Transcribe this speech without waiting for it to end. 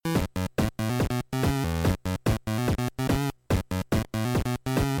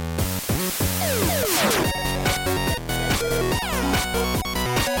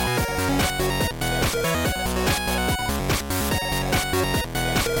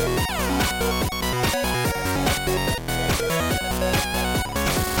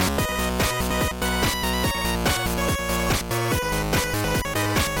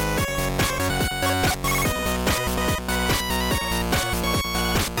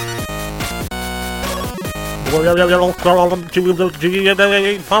I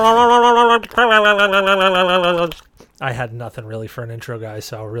had nothing really for an intro, guys,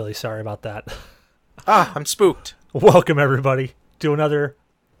 so really sorry about that. I'm spooked. Welcome, everybody, to another,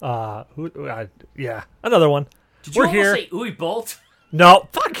 another one. Did you We're almost here. say Uwe Bolt? No,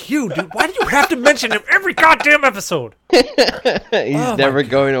 fuck you, dude. Why do you have to mention him every goddamn episode? He's never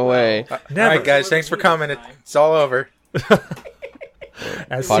going away. Never. All right, guys, thanks for coming. It's all over.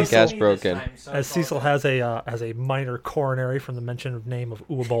 As Podcast Cecil, broken. as Cecil has a minor coronary from the mention of name of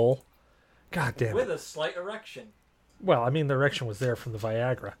Uwe Boll. God damn With it. a slight erection. Well, I mean, the erection was there from the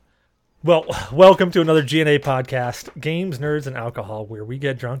Viagra. Well, welcome to another G.N.A. podcast, Games, Nerds, and Alcohol, where we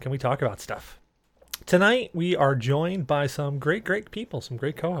get drunk and we talk about stuff. Tonight, we are joined by some great people, some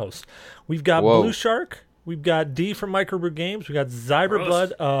great co-hosts. We've got Blue Shark, we've got D from Microbrew Games, we've got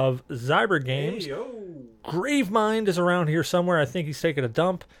Zyberblood of Zyber Games. Hey, Gravemind is around here somewhere. I think he's taking a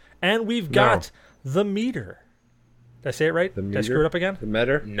dump. And we've got the Meter. Did I say it right? Did I screw it up again? The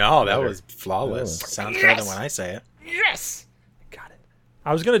Meter? No, that was flawless. Sounds better than when I say it. Yes! Got it.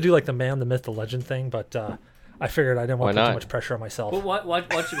 I was going to do like the man, the myth, the legend thing, but I figured I didn't want to put too much pressure on myself. Well,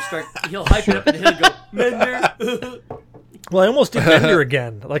 watch him start. He'll hype it up and he'll go, Mender. Well, I almost did Mender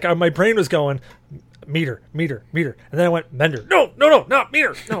again. Like my brain was going, meter. And then I went, Mender. No, not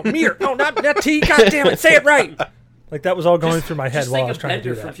meter. No, meter. No, not T. God damn it. Say it right. Like that was all going through my head while I was trying to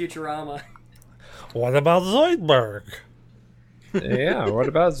do that. From Futurama. What about Zoidberg? Yeah, what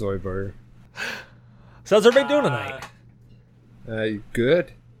about Zoidberg? So how's everybody doing tonight?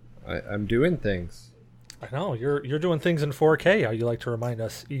 Good. I'm doing things. I know, you're doing things in 4K, how you like to remind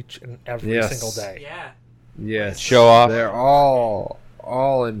us each and every single day. Yeah. Yes. Show off. They're all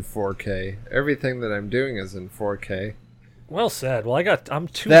in 4K. Everything that I'm doing is in 4K. Well said. Well, I'm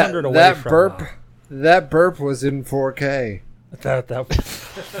 200 away from... burp, that burp was in 4K. That what?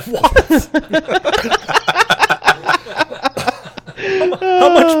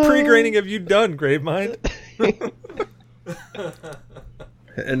 How much pre-graining have you done, Gravemind?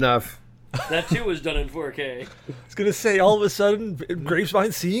 Enough. That too was done in 4K. I was going to say, all of a sudden,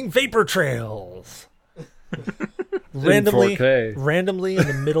 Gravemind seeing vapor trails. Randomly in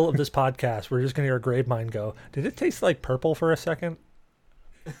the middle of this podcast, we're just going to hear Gravemind go, did it taste like purple for a second?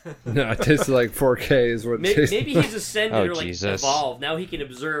 No, it tastes like 4K is what it tastes Maybe he's ascended or Jesus. evolved. Now he can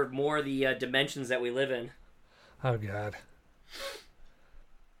observe more of the dimensions that we live in. Oh, God.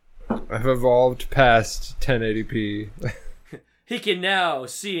 I've evolved past 1080p. He can now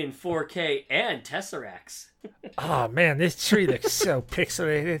see in 4K and Tesseracts. Oh, man, this tree looks so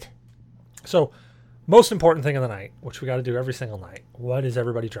pixelated. So, most important thing of the night, which we got to do every single night. What is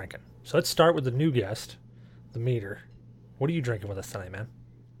everybody drinking? So let's start with the new guest, the Meter. What are you drinking with us tonight, man?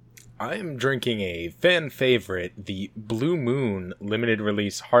 I am drinking a fan favorite, the Blue Moon limited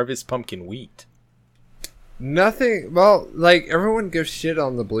release Harvest Pumpkin Wheat. Nothing. Well, like everyone gives shit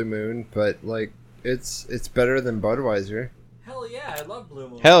on the Blue Moon, but like it's better than Budweiser. Hell yeah, I love Blue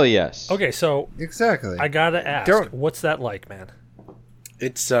Moon. Hell yes. Okay, so exactly. I gotta ask, what's that like, man?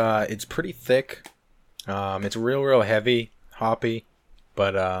 It's pretty thick. It's real heavy, hoppy,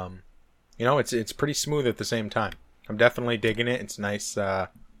 but it's pretty smooth at the same time. I'm definitely digging it. It's nice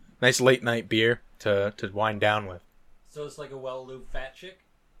late night beer to wind down with. So it's like a well-lubed fat chick?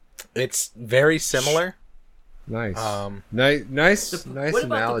 It's very similar. Nice. What Nice about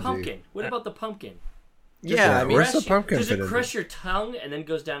analogy. the pumpkin? What about the pumpkin? Yeah, I mean, where's the pumpkin Does fit it in? crush your tongue and then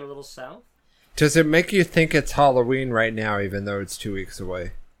goes down a little south? Does it make you think it's Halloween right now, even though it's 2 weeks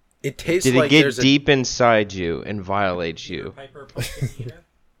away? it tastes Did like it get deep inside you and violate you? Piper pumpkin eater?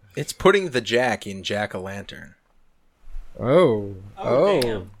 it's putting the Jack in Jack-o'-lantern. Oh,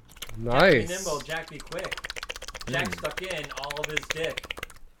 Damn. nice. Jack be nimble, Jack be quick. Jack stuck in all of his dick.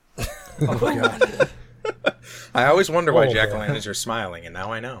 Oh, God. I always wonder why Oh, Jack-o'-lanterns are smiling, and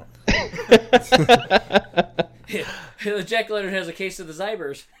now I know. The Jack-o'-lantern has a case of the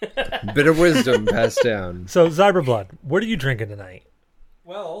Zybers. Bit of wisdom passed down. So, Zyberblood, what are you drinking tonight?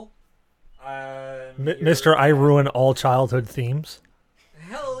 Well, Mr. I ruin all childhood themes.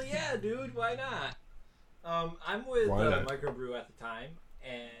 Hell yeah, dude, why not? I'm with Why not? Microbrew at the time,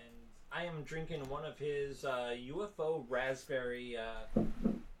 and I am drinking one of his UFO raspberry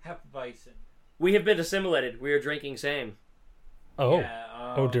Hefeweizen. We have been assimilated. We are drinking same. Oh.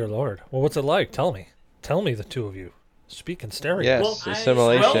 Yeah, Oh, dear Lord. Well, what's it like? Tell me. Tell me, the two of you. Speak in stereo. Yes, Well,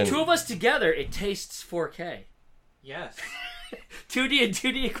 assimilation. Well, two of us together, it tastes 4K. Yes. 2D and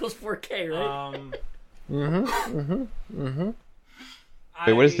 2D equals 4K, right?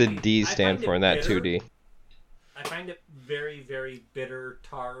 Wait, what does the D stand for in that 2D? I find it very, very bitter,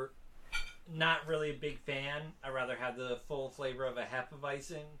 tart. Not really a big fan. I'd rather have the full flavor of a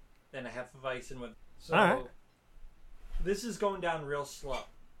Hefeweizen than a Hefeweizen with... So, All right. This is going down real slow.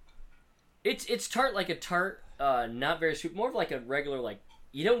 It's tart like a tart, not very sweet. More of like a regular like.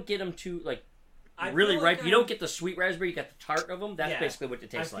 You don't get them too like really ripe. You don't get the sweet raspberry. You got the tart of them. That's basically what it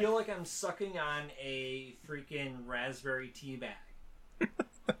tastes like. I feel like I'm sucking on a freaking raspberry tea bag.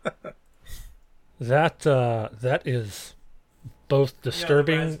 That is both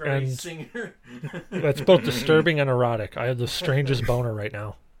disturbing and singer. that's both disturbing and erotic. I have the strangest boner right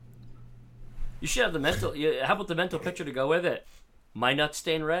now. You should have the mental. How about the mental picture to go with it? My nuts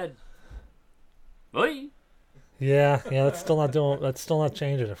stain red. Oy. Yeah. That's still not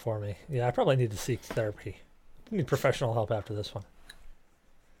changing it for me. Yeah, I probably need to seek therapy. I need professional help after this one.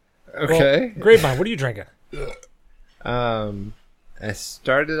 Okay. Well, Grapevine, what are you drinking? I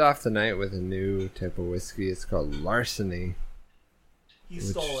started off the night with a new type of whiskey. It's called Larceny. He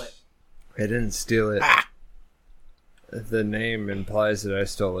stole it. I didn't steal it. The name implies that I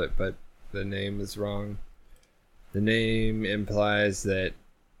stole it, but the name is wrong. The name implies that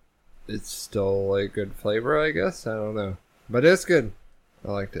it's still a good flavor, I guess. I don't know. But it's good.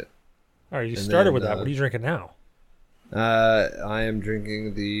 I liked it. All right, you started with that. What are you drinking now? I am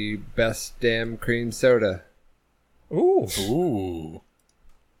drinking the Best Damn Cream Soda. Ooh.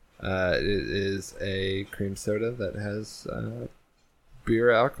 It is a cream soda that has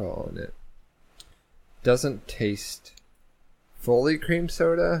beer alcohol in it. Doesn't taste fully cream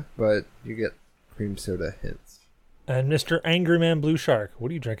soda, but you get cream soda hints. And Mr. Angry Man Blue Shark,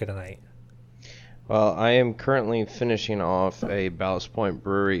 what are you drinking tonight? Well, I am currently finishing off a Ballast Point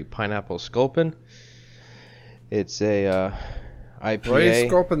Brewery Pineapple Sculpin. It's a IPA. Why are you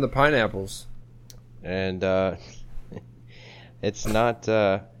sculping the pineapples? And it's not.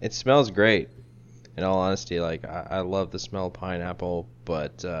 It smells great. In all honesty, like I love the smell of pineapple,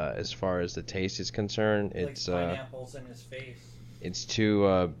 but as far as the taste is concerned, it's pineapples in his face. It's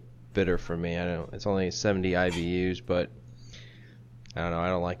too bitter for me. I don't. It's only 70 IBUs, but I don't know. I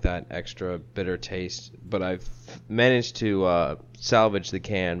don't like that extra bitter taste. But I've managed to salvage the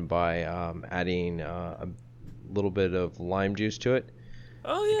can by adding a little bit of lime juice to it.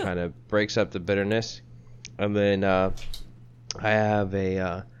 Oh yeah. It kind of breaks up the bitterness, and then I have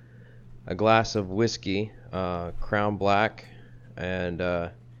a glass of whiskey, Crown Black,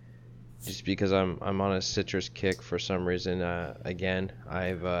 and just because I'm on a citrus kick for some reason, again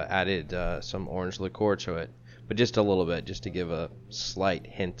I've added some orange liqueur to it, but just a little bit, just to give a slight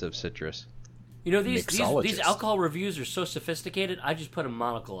hint of citrus. You know, these alcohol reviews are so sophisticated. I just put a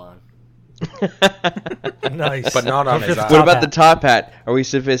monocle on. Nice, but not on his eye. What about the top hat? Are we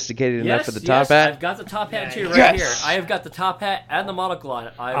sophisticated enough for the top hat? I've got the top hat too right here. I have got the top hat and the monocle on.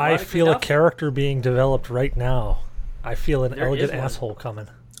 I feel a character being developed right now. I feel an elegant asshole coming.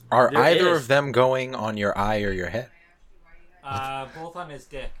 Are either of them going on your eye or your head? Both on his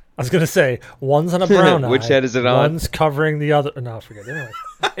dick. I was going to say, one's on a brown eye. Which head is it on? One's covering the other. No, forget it.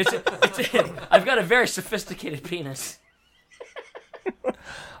 Anyway. I've got a very sophisticated penis.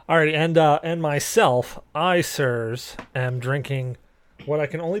 Alrighty, and myself, I, sirs, am drinking what I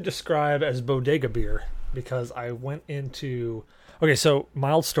can only describe as bodega beer, because I went into... Okay, so,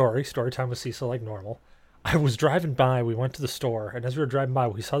 mild story time with Cecil like normal. I was driving by, we went to the store, and as we were driving by,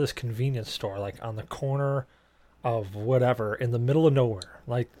 we saw this convenience store, like, on the corner of whatever, in the middle of nowhere.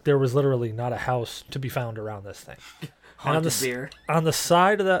 Like, there was literally not a house to be found around this thing. Haunted beer. On the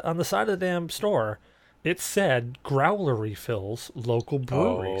side of the damn store... It said growler refills, local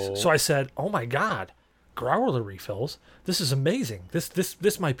breweries. Oh. So I said, "Oh my God, growler refills! This is amazing.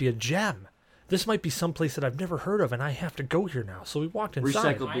 This might be a gem. This might be someplace that I've never heard of, and I have to go here now." So we walked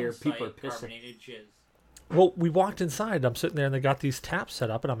inside. Recycled beer. People are pissing. Well, we walked inside. I'm sitting there, and they got these taps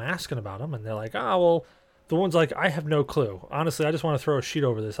set up, and I'm asking about them, and they're like, "Oh, well." The one's like, "I have no clue. Honestly, I just want to throw a sheet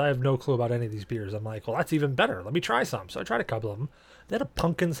over this. I have no clue about any of these beers." I'm like, "Well, that's even better. Let me try some." So I tried a couple of them. They had a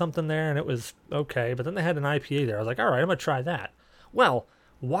pumpkin something there, and it was okay. But then they had an IPA there. I was like, all right, I'm going to try that. Well,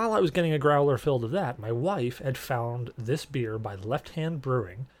 while I was getting a growler filled of that, my wife had found this beer by Left Hand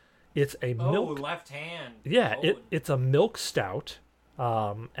Brewing. It's a milk... Oh, Left Hand. Yeah, it's a milk stout,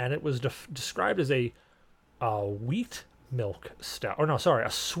 and it was described as a wheat milk stout. Or no, sorry,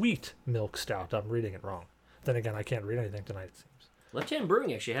 a sweet milk stout. I'm reading it wrong. Then again, I can't read anything tonight, it seems. Left Hand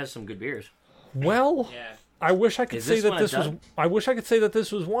Brewing actually has some good beers. Well... Yeah. I wish I could say that this was. I wish I could say that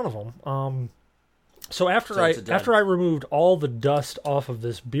this was one of them. So after I removed all the dust off of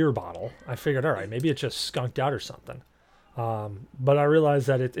this beer bottle, I figured, all right, maybe it just skunked out or something. But I realized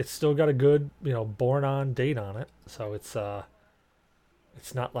that it's still got a good, born on date on it. So it's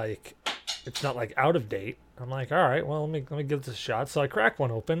not like out of date. I'm like, all right, well let me give this a shot. So I cracked one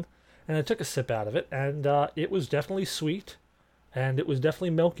open, and I took a sip out of it, and it was definitely sweet, and it was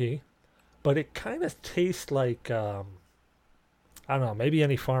definitely milky. But it kind of tastes like I don't know. Maybe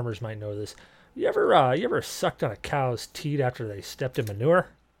any farmers might know this. You ever sucked on a cow's teat after they stepped in manure?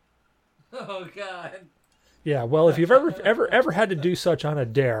 Oh God. Yeah. Well, if you've ever had to do such on a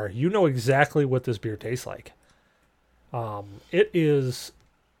dare, you know exactly what this beer tastes like. It is.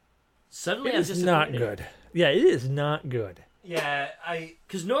 Suddenly, It I'm is not disappointed. good. Yeah, it is not good. Yeah,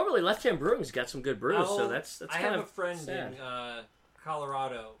 Because normally Left Hand Brewing's got some good brews, so that's I kind have of a friend sad. in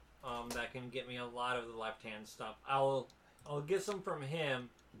Colorado that can get me a lot of the left hand stuff. I'll get some from him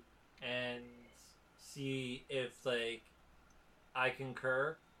and see if like I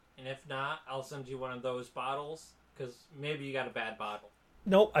concur, and if not, I'll send you one of those bottles because maybe you got a bad bottle.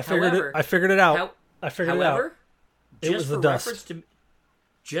 Nope, I figured However- it. I figured it out. How- I figured it However, out. It was the for dust. reference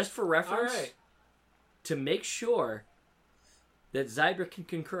just for reference, All right. to make sure that Zybra can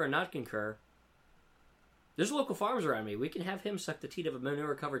concur or not concur, there's local farms around me. We can have him suck the teat of a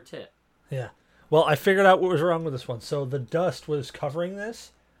manure-covered tit. Yeah. Well, I figured out what was wrong with this one. So the dust was covering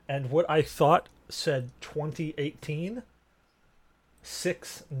this, and what I thought said 2018,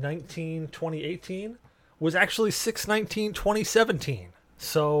 6/19/2018, was actually 6/19/2017.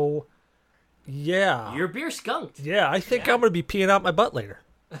 So, yeah. Your beer skunked. Yeah, I think I'm going to be peeing out my butt later.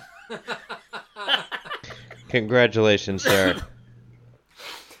 Congratulations, sir.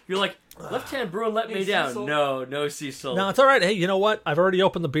 You're like, Left Hand Brewing let me Hey, down. Cecil. No, Cecil. No, it's all right. Hey, you know what? I've already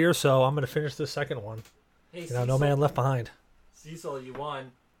opened the beer, so I'm going to finish this second one. Hey, You know, no man left behind. Cecil, you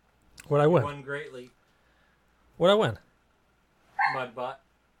won. What'd I You win? won greatly. What'd I win? Mud butt.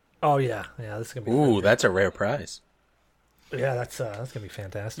 Oh, yeah. Yeah, this is going to be Ooh, that's a rare prize. Yeah, that's going to be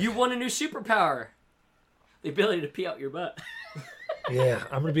fantastic. You won a new superpower. The ability to pee out your butt. Yeah,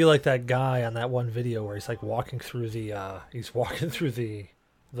 I'm gonna be like that guy on that one video where he's like walking through the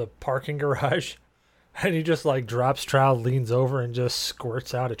the parking garage, and he just like drops trowel, leans over, and just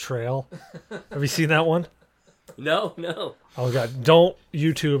squirts out a trail. Have you seen that one? No. Oh god, don't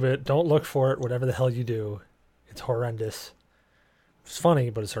YouTube it. Don't look for it. Whatever the hell you do, it's horrendous. It's funny,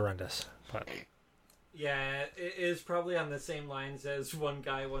 but it's horrendous. But Yeah, it is probably on the same lines as One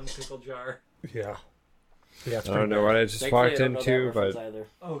Guy, One Pickle Jar. yeah, it's I pretty don't know what I just Thankfully, walked I don't know that into, reference but either.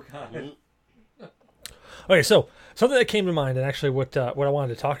 Oh God. Mhm. Okay, so something that came to mind, and actually what I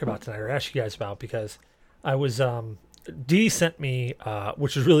wanted to talk about tonight, or ask you guys about, because I was Dee sent me,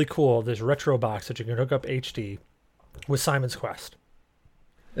 which is really cool, this retro box that you can hook up HD with Simon's Quest.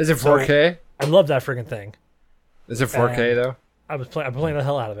 is it So- 4K? I love that friggin' thing. Is it 4K And- though? I'm playing the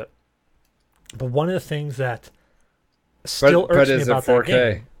hell out of it. But one of the things that still But irks me is it about that 4K?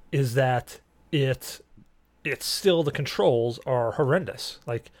 game is that it's still, the controls are horrendous.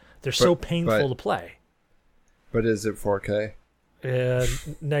 Like they're so painful to play. But is it 4K?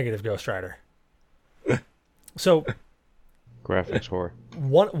 Negative, Ghost Rider. So Graphics whore.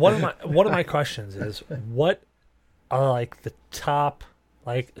 one of my questions is, what are like the top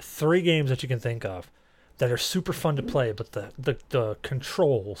like 3 games that you can think of that are super fun to play, but the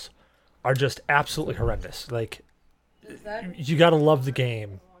controls are just absolutely horrendous. Like you got to love the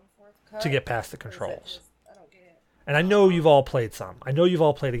game to get past the controls. And I know you've all played some. I know you've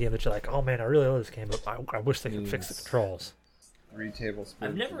all played a game that you're like, oh man, I really love this game, but I wish they could fix the controls. 3 tablespoons.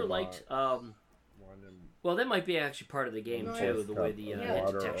 I've never of liked. one and Well, that might be actually part of the game No, too, it's the way cup the of hit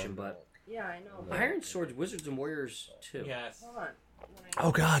water detection. or But Yeah, I know. Iron Swords, Wizards, and Warriors too. Yes. Hold on. When I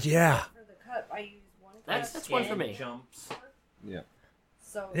Oh god, yeah. for the cup, I use one cup. That's one for and- me. Jumps. Yeah.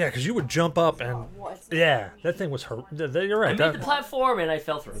 So Yeah, because you would jump up and yeah, that thing was you're I right. made the platform and I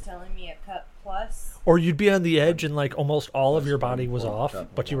fell through. It's telling me a cup plus. Or you'd be on the edge and like almost all of your body was off,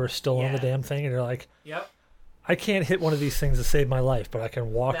 but you were still on the Yeah. damn thing, and you're like, Yep. I can't hit one of these things to save my life, but I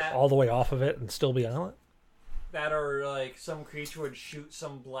can walk That- all the way off of it and still be on it. That or like some creature would shoot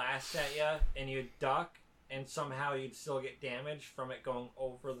some blast at you and you'd duck and somehow you'd still get damage from it going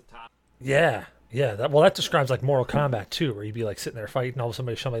over the top. Yeah, yeah. That describes like Mortal Kombat too, where you'd be like sitting there fighting, all of a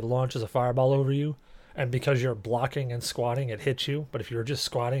sudden somebody launches a fireball over you, and because you're blocking and squatting, it hits you. But if you're just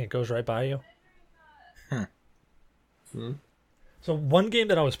squatting, it goes right by you. So one game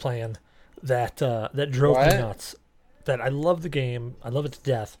that I was playing that drove me What? nuts. That I love the game, I love it to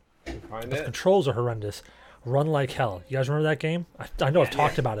death. Find But the it. controls are horrendous. Run Like Hell. You guys remember that game? I know I've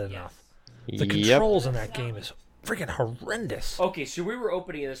talked about it enough. The Yep. controls in that game is freaking horrendous. Okay, so we were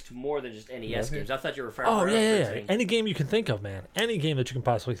opening this to more than just NES games. I thought you were Oh yeah. referencing Any game you can think of, man. Any game that you can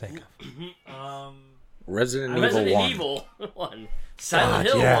possibly think of. Resident Evil Resident 1. Evil 1. Silent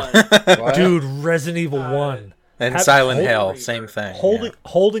Hill yeah. 1. What? Dude, Resident Evil 1. And Have- Silent hold- Hill, same thing.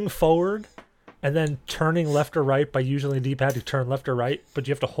 Holding forward and then turning left or right by using the D-pad to turn left or right, but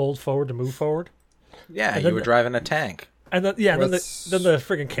you have to hold forward to move forward. Yeah, and you then were the- driving a tank. And then then What's- the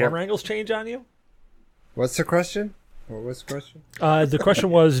friggin' camera angles change on you. What's the question? What was the question? The question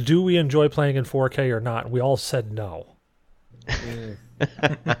was, do we enjoy playing in 4K or not? We all said no.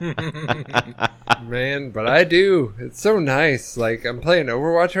 Man, but I do. It's so nice. Like, I'm playing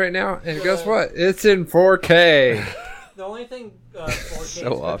Overwatch right now, and guess what? It's in 4K. The only thing 4K So is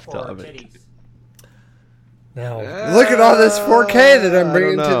good off for are topic. titties. Now, Look at all this 4K that I'm I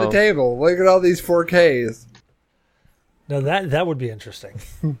bringing don't to the know. table. Look at all these 4Ks. now that would be interesting.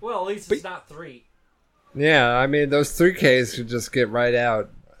 Well, at least it's not 3. Yeah, I mean, those 3Ks could just get right out.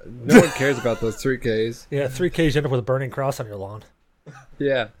 No one cares about those 3Ks. Yeah, 3Ks you end up with a burning cross on your lawn.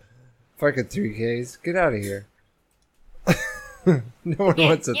 Yeah. Fucking 3Ks. Get out of here. No one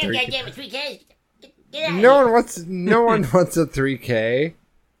wants a 3K. Goddamn it, 3Ks. Get out of No here. one wants a 3K.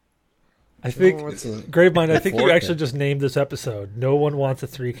 I think, No one wants a- Gravemind, I think you 4K. actually just named this episode. No one wants a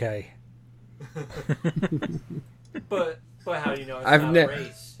 3K. But how do you know it's I've not ne- a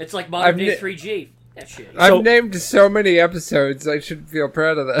race? It's like modern day ne- 3G. That shit. I've named so many episodes. I should feel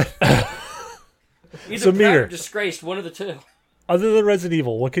proud of that. Either So, proud Meter. or disgraced, one of the two. Other than Resident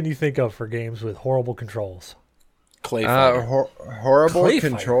Evil, what can you think of for games with horrible controls? Clay Fighter. Horrible Clay Fighter.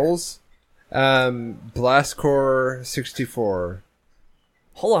 controls. Blastcore 64.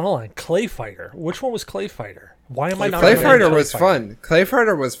 Hold on. Clay Fighter. Which one was Clay Fighter? Why am I not Clay remembering Fighter was Fighter? fun. Clay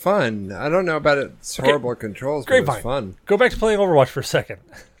Fighter was fun. I don't know about its horrible controls, but it was Grapevine. fun. Go back to playing Overwatch for a second.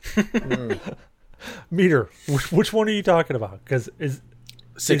 Meter, which one are you talking about? Because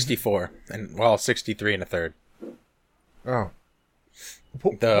 64 and well 63 and a third. Oh,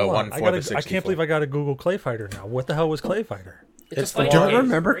 The one for the I 64. can't believe I got to Google Clay Fighter now. What the hell was Clay Fighter? It's a the fighting don't game. one.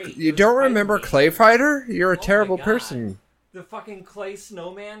 remember? great. You It was don't fighting remember game. Clay Fighter? You're a Oh my terrible God. person. The fucking clay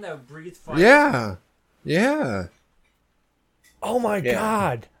snowman that breathes fire. Yeah, yeah. Oh my Yeah.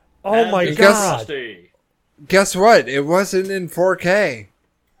 god! Oh my Guess- god! Guess what? It wasn't in 4K.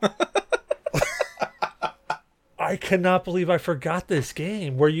 I cannot believe I forgot this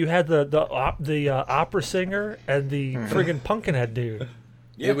game where you had the opera singer and the friggin' Pumpkinhead dude.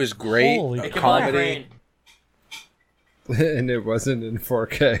 It was great. Holy A Make a comedy. brain. And it wasn't in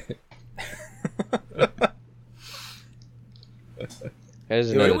 4K.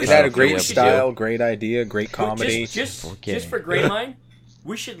 It had a great episode. style, great idea, great comedy. Just 4K. for Gray Mine,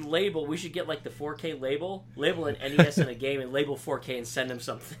 we should get like the 4K label an NES in a game and label 4K and send him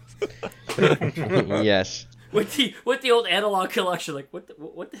something. Yes. With the old analog collection, like what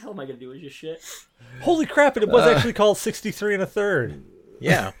the hell am I gonna do with this shit? Holy crap! And it was actually called 63 and a third.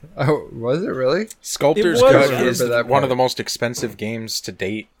 Yeah. Oh, was it really? Sculptor's It was. Cut I is remember that one part. of the most expensive games to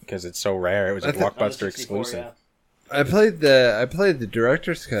date because it's so rare. It was a I thought- Blockbuster On the 64, exclusive. yeah. I played the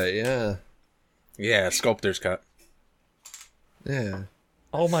director's cut. Yeah, Yeah, Sculptor's Cut. yeah.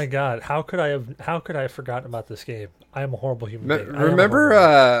 Oh my god! How could I have forgotten about this game? I am a horrible human being. I am a Remember,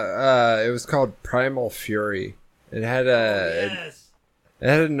 horrible- it was called Primal Fury. It had a Yes. it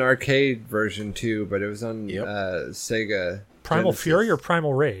had an arcade version too, but it was on Yep. Sega. Primal Genesis. Fury or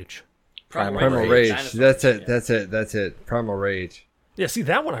Primal Rage? Primal Primal Rage. Rage. Dinosaurs, That's it. yeah. That's it. Primal Rage. Yeah, see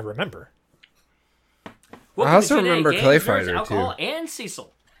that one I remember. Welcome I also to G.N.A. remember Games, Clay Nerds, Fighter, Alcohol, too. and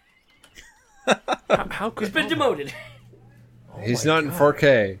Cecil. How could He's been demoted. He's my not in God.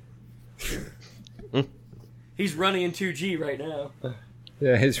 4K. He's running in 2G right now.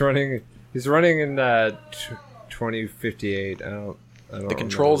 Yeah, he's running in 2058. I don't The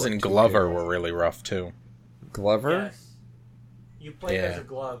controls remember in what 2K Glover was. were really rough too. Glover. Yes. You played Yeah. as a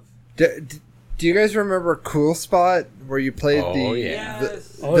glove. Do you guys remember Cool Spot where you played Oh, the yeah.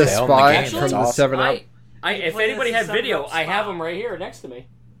 Yes. Oh, the yeah. spot Actually, from the awesome. 7-Up? If played anybody as had the video, 7-Up I have spot. them right here next to me.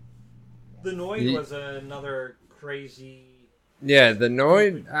 The Noid Ye- was another crazy. Yeah, the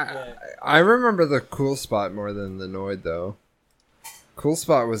Noid. Yeah. I remember the Cool Spot more than the Noid though. Cool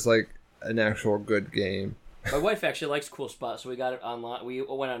Spot was like an actual good game. My wife actually likes Cool Spot, so we got it online. We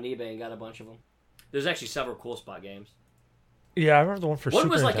went on eBay and got a bunch of them. There's actually several Cool Spot games. Yeah, I remember the one for One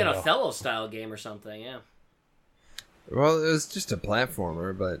Super was like an Nintendo. Othello style game or something. Yeah. Well, it was just a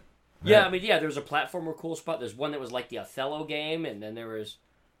platformer, but Yeah, I mean, yeah. There was a platformer Cool Spot. There's one that was like the Othello game, and then there was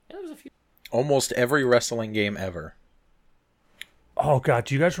a few. Almost every wrestling game ever. Oh god,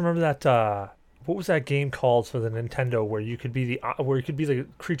 do you guys remember that? What was that game called for the Nintendo where you could be the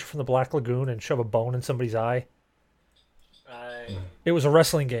creature from the Black Lagoon and shove a bone in somebody's eye? It was a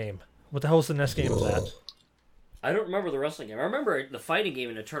wrestling game. What the hell was the NES game of that? I don't remember the wrestling game. I remember the fighting game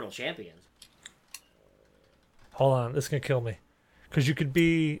in Eternal Champions. Hold on, this is gonna kill me. Because you could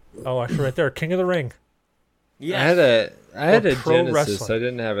be actually right there, King of the Ring. Yes. I had a Pro Genesis. wrestling. I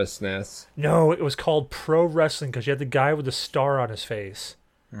didn't have a SNES. No, it was called Pro Wrestling because you had the guy with the star on his face,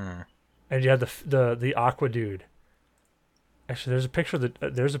 and you had the Aqua dude. Actually, there's a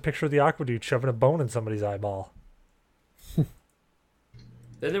picture of the Aqua dude shoving a bone in somebody's eyeball.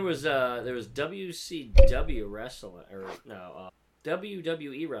 Then there was WCW wrestling or no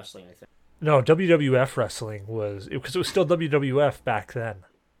WWE wrestling, I think. No, WWF wrestling was because it was still WWF back then.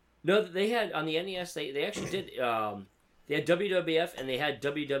 No, they had on the NES. They actually did. They had WWF and they had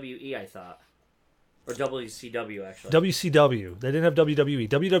WWE. I thought, or WCW actually. WCW. They didn't have WWE.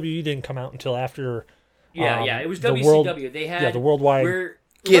 WWE didn't come out until after. Yeah. It was the WCW. They had the worldwide.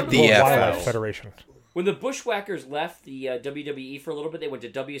 Get the World F Wildlife out. Federation. When the Bushwhackers left the WWE for a little bit, they went to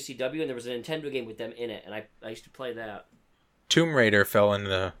WCW, and there was a Nintendo game with them in it, and I used to play that. Tomb Raider fell in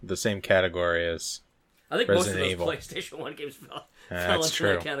the same category as. I think Resident most of Evil. those PlayStation 1 games fell That's into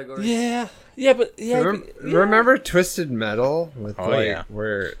true. that category. Yeah, but Remember Twisted Metal with Oh, yeah.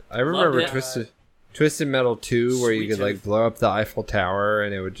 where I remember Loved it. Twisted Metal 2 where you Sweet could like Tooth. blow up the Eiffel Tower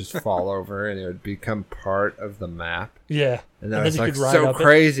and it would just fall over and it would become part of the map. Yeah, And that then was you like could ride so up it.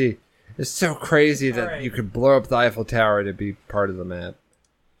 crazy. It's so crazy that Alright. you could blow up the Eiffel Tower to be part of the map.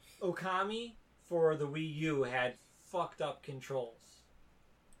 Okami for the Wii U had fucked up controls.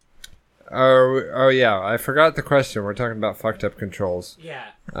 Oh yeah, I forgot the question. We're talking about fucked up controls. Yeah.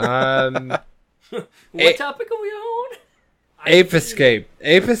 What topic are we on? Ape Escape.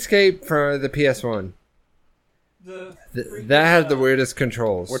 Ape Escape for the PS1. The That had the weirdest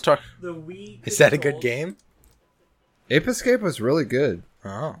controls. We're talking. The Wii. Is that a good controls- game? Ape Escape was really good.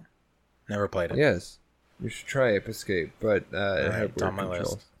 Oh, never played it. Yes. You should try Ape Escape, but it Alright, had it's weird on my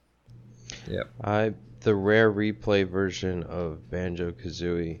controls. list. Yep. The rare replay version of Banjo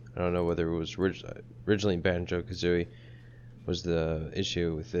Kazooie. I don't know whether it was originally Banjo Kazooie was the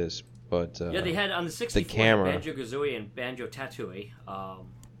issue with this, but Yeah, they had on the 64 camera. Banjo Kazooie and Banjo Tatooine.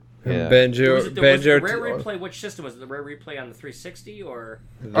 yeah. Banjo. Was it the rare replay? Which system was it? The rare replay on the 360 or?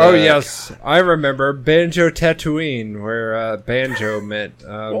 Oh The- yes, I remember Banjo Tatooine, where Banjo met.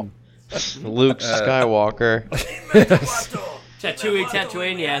 Luke Skywalker.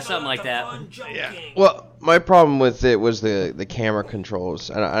 Tatooine, yeah, something like that. Well, my problem with it was the camera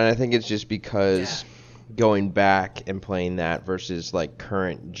controls, and I think it's just because going back and playing that versus like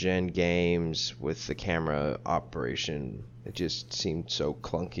current gen games with the camera operation, it just seemed so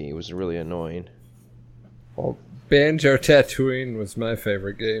clunky. It was really annoying. Well, Banjo Tatooine was my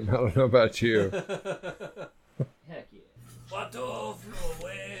favorite game. I don't know about you. Heck yeah. Watto flew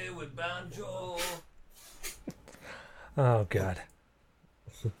away with Banjo. Oh god.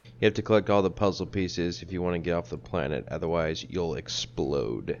 You have to collect all the puzzle pieces if you want to get off the planet, otherwise you'll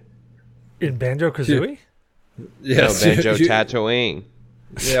explode. In Banjo Kazooie? Yes, No, Banjo Tatooine.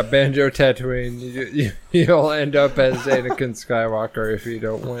 Yeah, Banjo Tatooine. You'll end up as Anakin Skywalker if you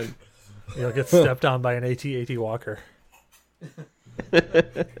don't win. You'll get stepped on by an AT-AT walker.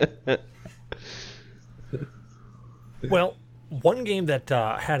 Well, one game that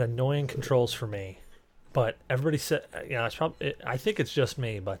had annoying controls for me, but everybody said, it's probably. I think it's just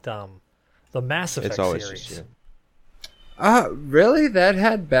me, but the Mass Effect It's always series. just you. Really? That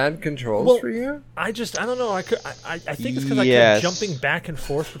had bad controls Well, for you? I don't know. I think it's because Yes. I kept jumping back and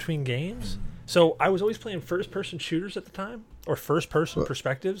forth between games. So I was always playing first-person shooters at the time, or first-person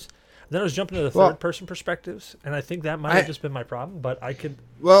perspectives. Then I was jumping to the Well- third-person perspectives, and I think that might have just been my problem. But I could.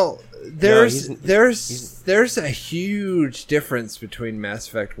 Well, there's he's- there's a huge difference between Mass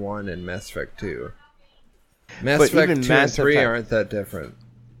Effect 1 and Mass Effect 2. Mass But Effect even 2 Mass and 3 Effect- aren't that different.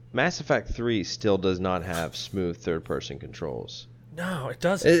 Mass Effect 3 still does not have smooth third-person controls. No, it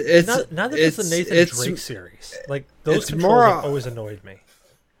doesn't. It's- not that it's the Nathan it's- Drake series. Like those it's controls more- have always annoyed me.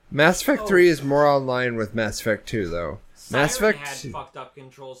 Mass Effect 3 is more online with Mass Effect 2, though. Mass Siren Effect had fucked up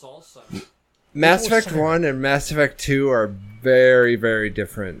controls also. Mass was Effect Siren? 1 and Mass Effect 2 are very, very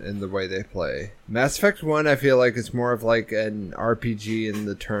different in the way they play. Mass Effect 1, I feel like, is more of like an RPG in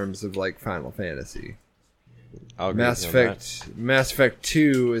the terms of like Final Fantasy. I'll agree Mass with you on that. Mass Effect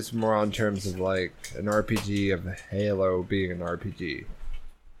 2 is more on terms of like an RPG of Halo being an RPG.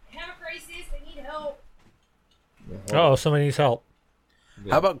 Hammer crisis, I need help. Oh, somebody needs help.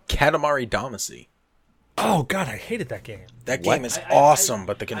 How about Katamari Damacy? Oh God, I hated that game. That What? game is I- awesome,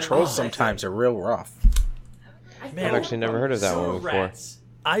 but the controls love that sometimes are real rough. Man, I've actually never heard of that one before. Rats.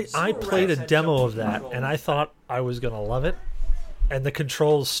 I Sewer played a Rats had demo jumping of that, controls. and I thought I was gonna love it, and the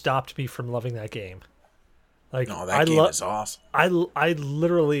controls stopped me from loving that game. Like No, that game is awesome. I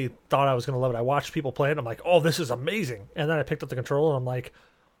literally thought I was gonna love it. I watched people play it. I'm like, oh, this is amazing. And then I picked up the controller, and I'm like,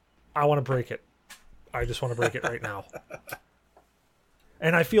 I want to break it. I just want to break it right now.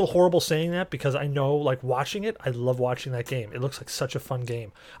 And I feel horrible saying that because I know, like, watching it, I love watching that game. It looks like such a fun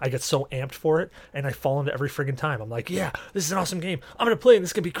game. I get so amped for it, and I fall into every friggin' time. I'm like, yeah, this is an awesome game. I'm going to play it. This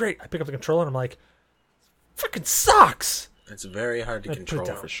is going to be great. I pick up the controller, and I'm like, freaking sucks. It's very hard to I put it control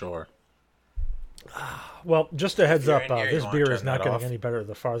down. for sure. Well, just a heads you're up, in here, you this wanna beer turn is not that getting off? any better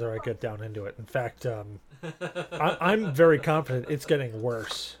the farther I get down into it. In fact, I'm very confident it's getting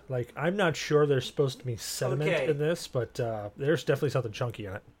worse. Like, I'm not sure there's supposed to be sediment Okay. in this, but there's definitely something chunky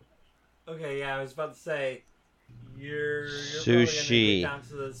in it. Okay, yeah, I was about to say, you're Sushi. Probably gonna get down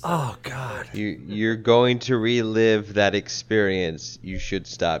to the Oh, God. You're going to relive that experience. You should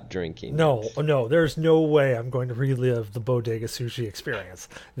stop drinking. No, there's no way I'm going to relive the bodega sushi experience.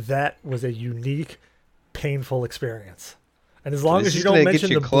 That was a unique, painful experience. And as long This as you is don't gonna get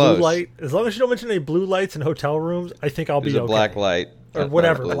mention you the close. blue light, as long as you don't mention any blue lights in hotel rooms, I think I'll There's be a okay. black light. Or not a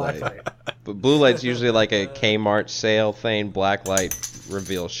whatever, blue black light. But blue light's usually like a Kmart sale thing. Black light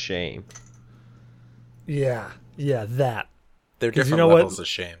reveals shame. Yeah, that. They're 'Cause different you know what? levels of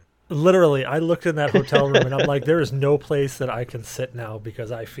shame. Literally, I looked in that hotel room and I'm like, there is no place that I can sit now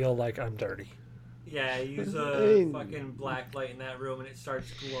because I feel like I'm dirty. Yeah, use a fucking black light in that room and it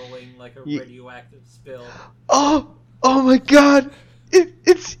starts glowing like a radioactive spill. Oh my God!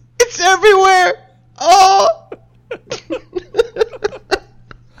 It's everywhere! Oh!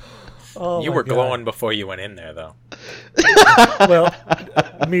 Oh, You my were God. glowing before you went in there, though. Well,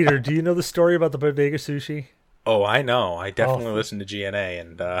 Meter, do you know the story about the bodega sushi? Oh, I know. I definitely listened to G.N.A.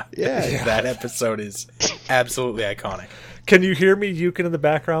 and Yeah. that episode is absolutely iconic. Can you hear me yuking in the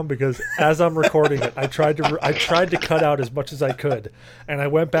background? Because as I'm recording it, I tried to cut out as much as I could, and I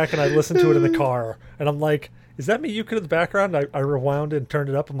went back and I listened to it in the car, and I'm like, "Is that me yuking in the background?" I rewound it and turned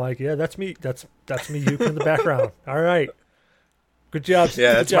it up. I'm like, "Yeah, that's me. That's me yuking in the background." All right, good job.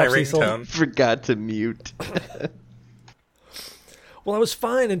 Yeah, good that's job, my Cecil. ringtone. Forgot to mute. Well, I was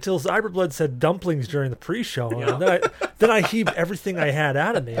fine until Zyberblood said dumplings during the pre-show, and then I heaved everything I had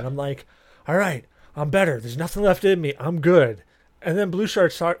out of me, and I'm like, "All right, I'm better. There's nothing left in me. I'm good." And then Blue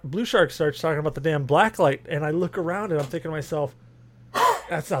Shark starts talking about the damn blacklight, and I look around and I'm thinking to myself,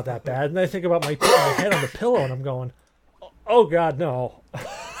 "That's not that bad." And I think about my head on the pillow, and I'm going, "Oh God, no."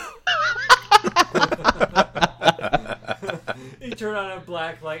 You turn on a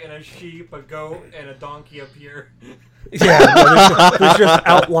black light and a sheep, a goat, and a donkey appear. Yeah, no, there's just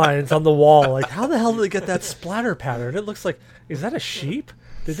outlines on the wall. Like, how the hell did they get that splatter pattern? It looks like, is that a sheep?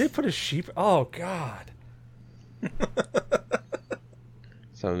 Did they put a sheep? Oh God.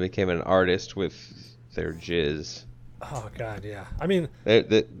 Someone became an artist with their jizz. Oh God, yeah. I mean,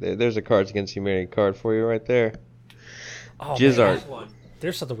 There's a Cards Against Humanity card for you right there. oh, Jizz man, art. There's one.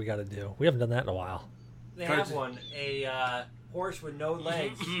 there's something we got to do. We haven't done that in a while. They have one. A horse with no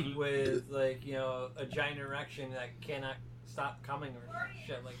legs, with a giant erection that cannot stop coming or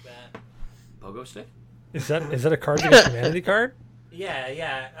shit like that. Pogo stick? Is that a Cards Against Humanity card?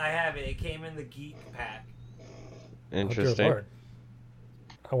 Yeah, I have it. It came in the geek pack. Oh, dear Interesting. Lord.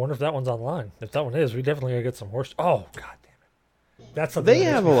 I wonder if that one's online. If that one is, we definitely gotta get some horse. Oh God damn it! That's something. They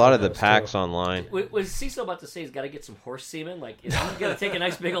that have a makes me lot of the nervous, packs too. online. Was Cecil about to say he's got to get some horse semen? Like, is he going to take a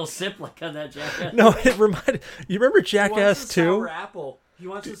nice big old sip like on that jacket? No, it reminded. You remember He Jackass wants the 2? sour apple. He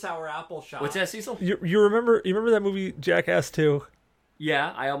wants the sour apple shot. What's that, Cecil? You remember that movie Jackass 2?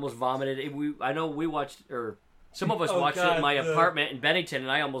 Yeah, I almost vomited. I know we watched, or some of us Oh, watched it God, in my the- apartment in Bennington,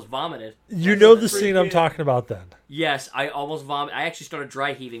 and I almost vomited. You know the scene I'm talking about then. Yes, I almost vomited. I actually started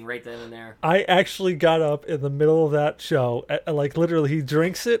dry heaving right then and there. I actually got up in the middle of that show. Like, literally, he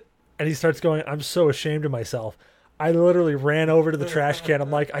drinks it, and he starts going, "I'm so ashamed of myself." I literally ran over to the trash can.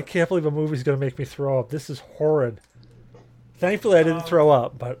 I'm like, I can't believe a movie's going to make me throw up. This is horrid. Thankfully, I didn't throw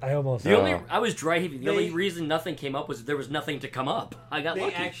up, but I almost... I was dry heaving. The only reason nothing came up was there was nothing to come up. I got They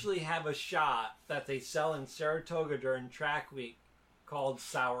lucky. actually have a shot that they sell in Saratoga during track week called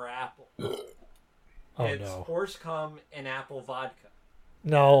Sour Apple. Oh, It's no. horse cum and apple vodka.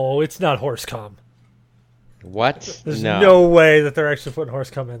 No, it's not horse cum. What? There's no way that they're actually putting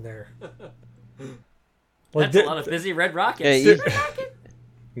horse cum in there. That's a lot of busy red rockets. Yeah, you-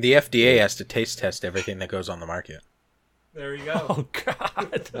 The FDA has to taste test everything that goes on the market. There you go. Oh,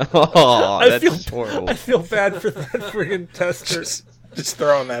 God. Oh, I that's feel horrible. I feel bad for that friggin' tester. Just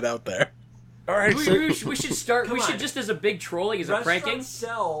throwing that out there. All right, so We should start. Come We should on. just as a big trolling, as a pranking. Restaurants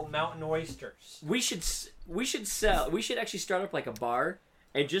sell mountain oysters. We should sell. We should actually start up like a bar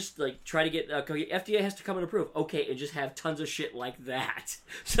and just like try to get FDA has to come and approve. Okay, and just have tons of shit like that.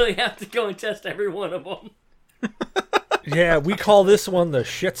 So they have to go and test every one of them. yeah, we call this one the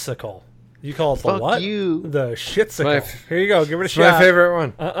shitsicle. You call it the Fuck what? you. The shitsicle. My- Here you go. Give it a It's shot. my favorite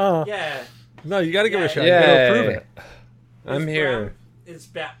one. Yeah. No, you got to give it a shot. Yeah. You got to approve it. I'm It's here. brown- It's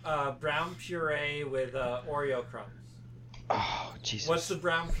brown puree with Oreo crumbs. Oh, Jesus. What's the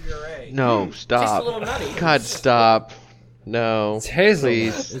brown puree? No, Tastes stop. a little nutty. God, stop. No. It's hazelnut.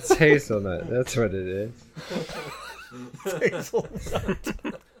 Please. It's hazelnut. That's what it is.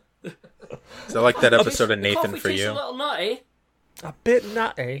 Is that like that episode of The Nathan coffee for tastes you? a little nutty. A bit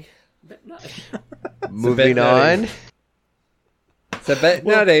nutty. Bit nutty. Moving on. It's a bit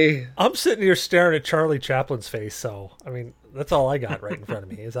nutty. I'm sitting here staring at Charlie Chaplin's face, so I mean that's all I got right in front of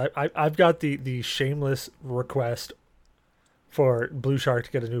me. Is I've got the shameless request for Blue Shark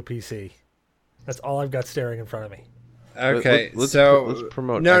to get a new PC. That's all I've got staring in front of me. Okay, let's so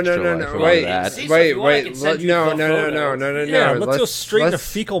promote no, Extra Life on wait, that. See, so if you want, I can send you no, the no, no, photos. no, no, no, Yeah, no. let's go straight into let's-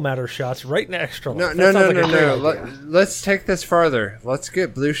 fecal matter shots right into Extra No, Life. no, That sounds no, like a no, great no. idea. Let's take this farther. Let's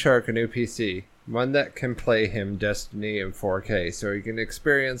get Blue Shark a new PC, one that can play him Destiny in 4K, so he can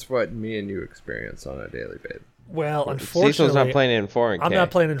experience what me and you experience on a daily basis. Well, Cecil's unfortunately, not playing it in 4K. I'm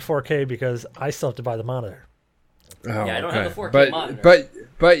not playing in 4K because I still have to buy the monitor. Oh, Yeah, I don't have the 4K but, monitor.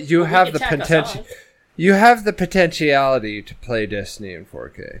 But you Well, we have can the tack us potential. on. You have the potentiality to play Destiny in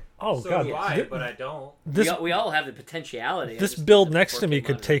 4K. Oh So god, do I, but I don't. this We all have the potentiality. this I just build have the next to 4K me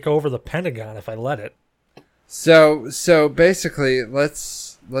could monitor. take over the Pentagon if I let it. So basically,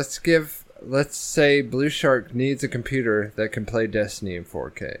 let's say Blue Shark needs a computer that can play Destiny in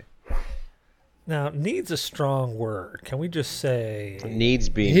 4K. Now, needs a strong word. Can we just say Needs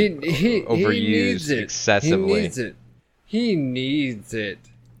being He overused needs it. excessively. He needs it. He needs it.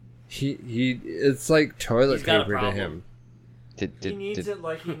 He. It's like toilet He's got a paper to problem. him. He needs it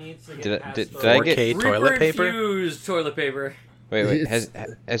like he needs to get did I- past did the- I get- 4K toilet Reaper paper? infused toilet paper. Wait.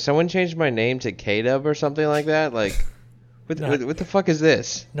 Has someone changed my name to K-Dub or something like that? Like, what the fuck is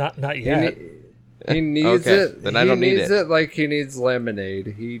this? not He, yet? he needs Okay, it. then I don't need needs it. like he needs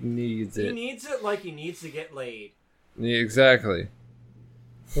lemonade. He needs He it. needs it like he needs to get laid. Yeah, exactly.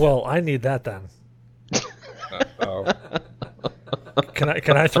 Well, I need that then. Oh.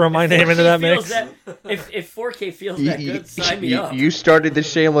 Can I throw my name into that Feels mix? if 4K feels that good, sign me up. You started the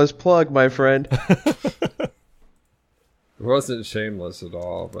shameless plug, my friend. It wasn't shameless at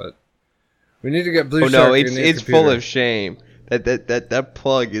all, but we need to get Blue Oh Shark. no, a new it's computer. full of shame. That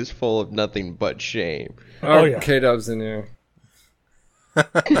plug is full of nothing but shame. Oh, yeah. K-Dub's in here.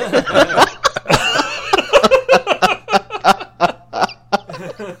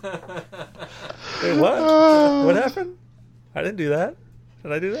 Wait, what? What happened? I didn't do that.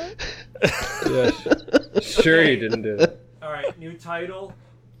 Did I do that? Yeah, sure you didn't do it. All right, new title.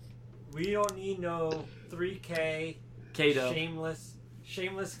 We don't need no 3K K-Dub.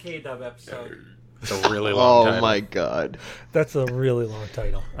 shameless K-Dub episode. It's a really long Oh time. my god. That's a really long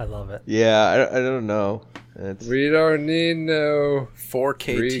title. I love it. Yeah, I don't know. It's, We don't need no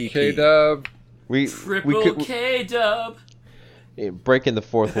 4K 3K TP. dub. we Triple could K-Dub. breaking the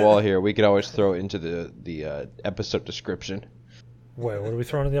fourth wall here. We could always throw it into the episode description. Wait, what are we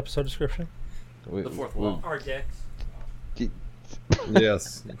throwing in the episode description? We, The fourth wall. Our dicks.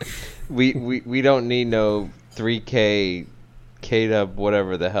 Yes. we don't need no 3K K-Dub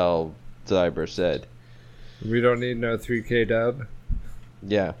whatever the hell Zyber said. We don't need no 3K dub.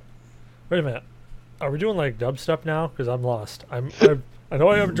 Yeah. Wait a minute. Are we doing like dubstep now? Because I'm lost. I know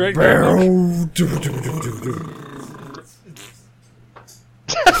I have Drake. damage.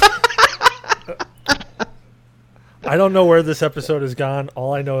 I don't know where this episode has gone.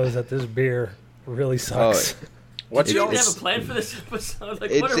 All I know is that this beer really sucks. What's We don't y'all's have a plan for this episode.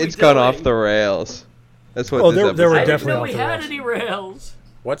 Like, what are we It's gone doing? off the rails. That's what Oh, this there were I episode didn't definitely know off we the had rails. any rails.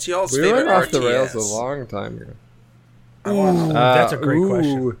 What's y'all's We favorite went off the RTS? rails a long time ago. Ooh, that's a great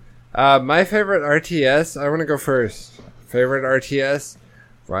question. My favorite RTS, I want to go first. Favorite RTS,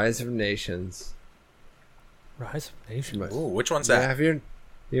 Rise of Nations. Rise of Nations. Ooh, which one's Yeah, that? have you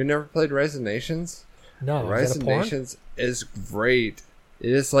never played Rise of Nations? No, Rise is that of a porn? Nations is great. It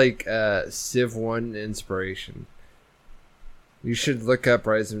is like Civ 1 inspiration. You should look up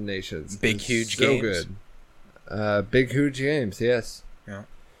Rise of Nations. Big, It's huge so games. good. Big huge games, yes. Yeah.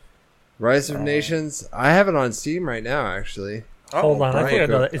 Rise of Nations. I have it on Steam right now, actually. Hold on, I think I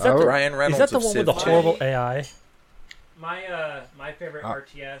know that. Is that, Ryan is Reynolds that the of one with Civ the 2. horrible AI? My favorite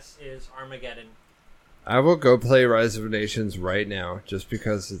RTS is Armageddon. I will go play Rise of Nations right now, just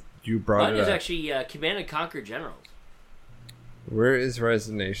because you brought Mine it is up. actually Command and Conquer Generals. Where is Rise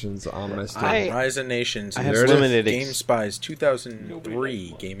of Nations on my Steam? Rise of Nations. I have is limited Game Spies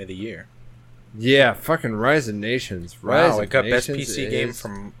 2003 Game of the Year. Yeah, fucking Rise of Nations. Rise Wow, of it got best Nations PC game is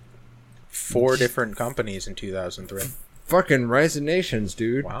from 4 different companies in 2003. fucking Rise of Nations,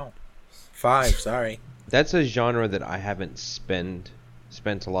 dude. Wow. 5, sorry. That's a genre that I haven't spent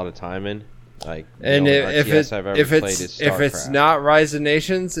a lot of time in. Like, And the only if RTS I've ever played is if it's StarCraft. not Rise of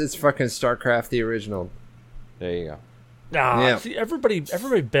Nations, it's fucking StarCraft the original. There you go. Nah, Yeah. see, everybody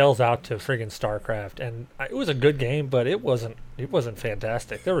bails out to friggin' StarCraft, and it was a good game, but it wasn't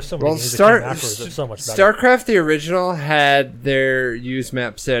fantastic. There were so many Well, games that came afterwards that were so much better. StarCraft the original had their use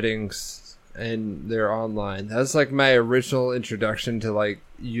map settings and they're online. That's like my original introduction to like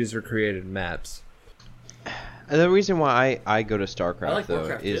user-created maps. And the reason why I go to StarCraft I like though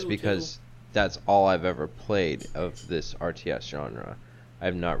Warcraft is too, because that's all I've ever played of this RTS genre.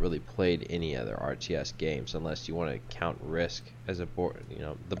 I've not really played any other RTS games unless you want to count Risk as a board,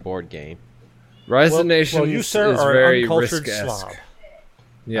 the board game. Rise of Nations well, you, sir, is are very an uncultured Risk-esque. slob.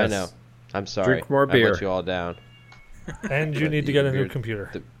 Yes. I know. I'm sorry. Drink more I beer. let you all down. And you But need to get a new you're-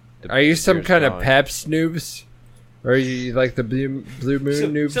 computer. the Are you some beer's kind of gone. Pabst noobs? Or are you like the Blue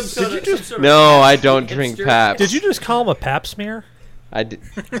Moon noobs? Some sort of- some sort of No, I hipster- don't drink hipster- Pabst. Did you just call him a pap smear? I did.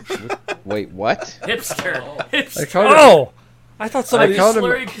 Wait, what? Hipster. I Hipster. called him- Oh! I thought I'm somebody... called just him-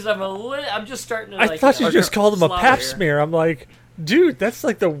 slurring because I'm just starting to I like... thought you just called him a slobber pap here. smear. I'm like, dude, that's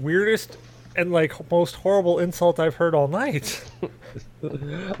like the weirdest and like most horrible insult I've heard all night.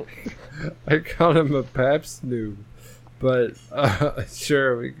 I called him a Pabst noob. But,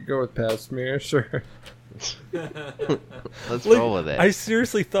 sure, we could go with Pabst smear, sure. Let's Like, roll with it. I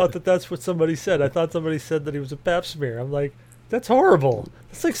seriously thought that that's what somebody said. I thought somebody said that he was a pap smear. I'm like, that's horrible.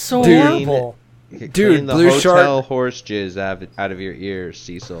 That's like so Dude. horrible. Clean Dude, the Blue hotel Shark- horse jizz out of your ears,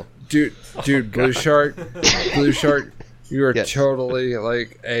 Cecil. Dude, Blue Shark, you are Yes. totally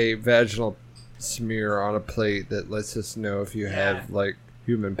like a vaginal smear on a plate that lets us know if you have like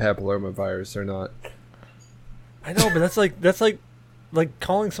human papillomavirus or not. I know, but that's like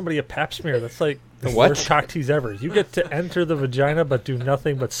calling somebody a pap smear. That's like the What? worst cock tease ever. You get to enter the vagina but do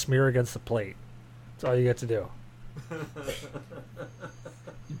nothing but smear against the plate. That's all you get to do.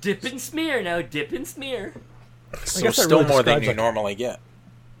 Dip and smear now. Dip and smear. So guess that still really more than describes, you like- normally get.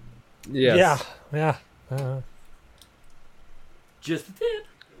 Yes. Yeah. Just a tip.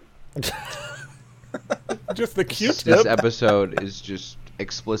 Just the cute This tip. episode is just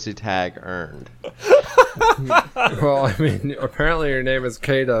explicit tag earned. Well, I mean, apparently your name is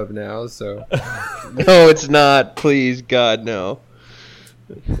K-Dub now, so No, it's not. Please, God, no.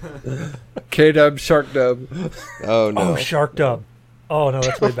 K-Dub, Shark Dub. Oh no. Oh, Shark Dub. Oh no,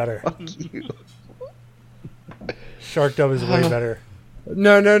 that's way better. Fuck you. Shark Dub is way better.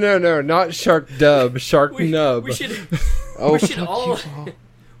 No, not Shark Dub, Shark Nub. We should Oh, we should fuck all you.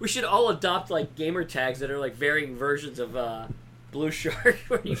 we should all adopt like gamer tags that are like varying versions of Blue Shark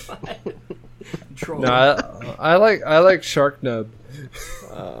when you find troll. No, I like Shark Nub.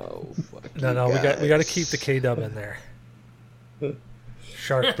 Oh, fuck No, you we got to guys. keep the K Dub in there.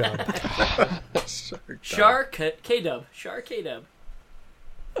 Shark Dub. Shark K-Dub. Shark K-Dub.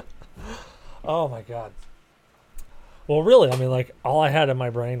 Oh my god. Well, really, I mean, like all I had in my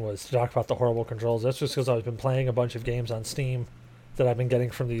brain was to talk about the horrible controls. That's just because I've been playing a bunch of games on Steam that I've been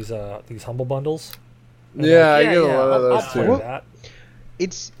getting from these humble bundles. And Yeah, I Yeah, get a yeah, lot of I'll those play too. that.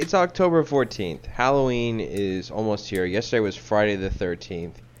 It's October 14th. Halloween is almost here. Yesterday was Friday the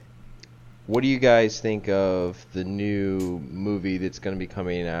 13th. What do you guys think of the new movie that's going to be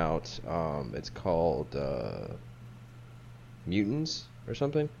coming out? It's called Mutants or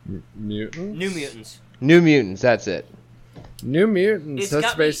something? Mutants? New Mutants. New Mutants, that's it. New Mutants. It's That's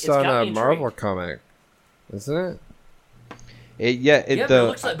got me- based it's on got a me Marvel intrigued. comic, isn't it? Yeah,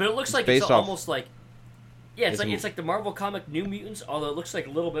 but it looks like based it's off- almost like it's it's like the Marvel comic New Mutants, although it looks like a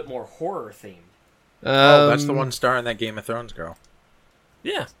little bit more horror themed. Oh, that's the one starring that Game of Thrones girl.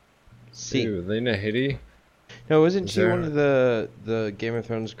 Yeah. See, Ew, Lena Headey. no, isn't Is she there- one of the Game of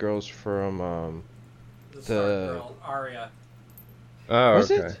Thrones girls from The Stark The- girl, Arya. Oh,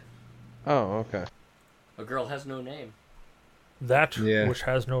 Was okay. it? Oh, okay. A girl has no name. That Yeah. which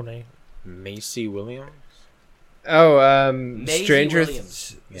has no name. Macy Williams. Oh, Maisie Stranger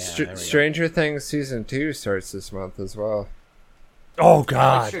Williams. Yeah, there we go. Stranger Things season 2 starts this month as well. Oh I like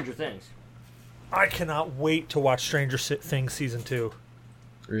god. Stranger Things. I cannot wait to watch Stranger Things season 2.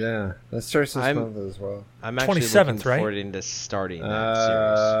 Yeah, that starts this I'm- month as well. I'm actually 27th, looking right? forward into starting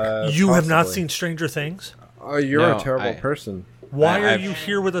that series. You have not possibly. seen Stranger Things? Oh, you're No, a terrible I- person. Why are I've- you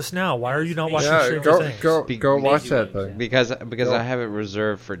here with us now? Why are you not watching Yeah, Stranger Things? go watch Maisie that Williams, thing. Because Go. I have it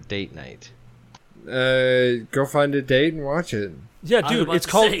reserved for date night. Go find a date and watch it. Yeah, I was dude, about it's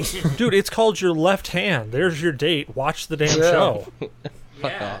to called say. dude, it's called Your Left Hand. There's your date. Watch the damn Yeah. show.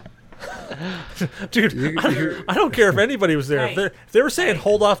 Yeah. Dude, I don't care if anybody was there. Hey. If they were saying,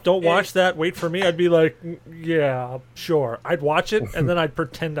 hold off, don't Hey. watch that, wait for me, I'd be like, yeah, sure. I'd watch it, and then I'd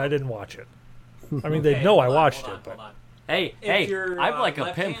pretend I didn't watch it. I mean, they'd Hey, know I hold on, watched hold it, on, but... hold on. Hey, If hey, your I'm like a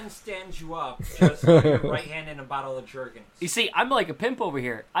left pimp. hand stands you up, just throw your right hand in a bottle of Jergens. You see, I'm like a pimp over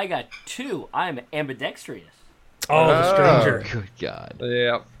here. I got two. I'm ambidextrous. Oh, the stranger. Good God.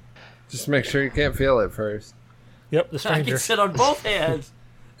 Yeah. Just make sure you can't feel it first. Yep, the I stranger. can sit on both hands.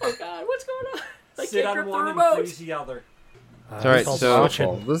 Oh God, what's going on? I Sit can't on grip the one and remote. freeze the other. It's all right, called so- switching.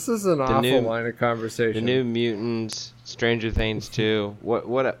 Awful. This is an awful new- line of conversation. The New Mutants, Stranger Things 2.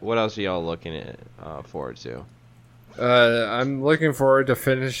 What else are y'all looking at forward to? I'm looking forward to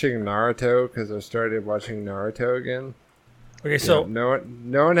finishing Naruto because I started watching Naruto again. Okay, so No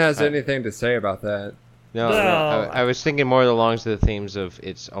one has anything to say about that. No, I was thinking more along the themes of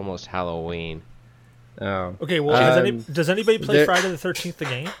it's almost Halloween. Oh. okay, well, does anybody play there- Friday the 13th the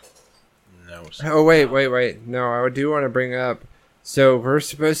game? No. Oh wait. No, I do want to bring up. So we're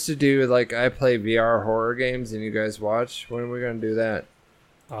supposed to do like I play VR horror games and you guys watch. When are we gonna do that?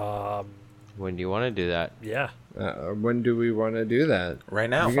 When do you want to do that? Yeah, When do we want to do that? Right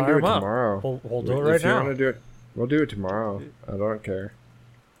now. We can Fire do it 'em up. tomorrow. We'll do it right if you now. want to do it, we'll do it tomorrow. I don't care.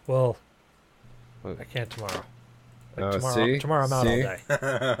 Well, I can't tomorrow. See? Tomorrow I'm out all See?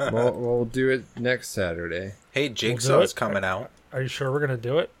 day. We'll do it next Saturday. Hey, Jigsaw's coming out. Are you sure we're gonna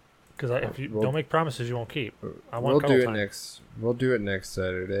do it? Because if you We'll- don't make promises, you won't keep. I want We'll cuddle do it time. next. We'll do it next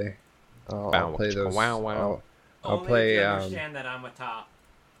Saturday. I'll Wow, play those. wow. I'll Only play if you understand that I'm a top.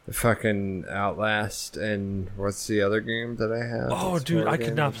 fucking Outlast and what's the other game that I have? Oh, It's dude, horror I could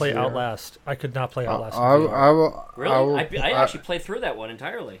game, not it's play VR. Outlast. I could not play Outlast in I VR. will. Really? I actually played through that one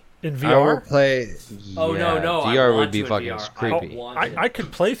entirely. In I will VR, play. Oh Yeah, no! I VR want would be to in fucking VR. creepy. I, want I, to. I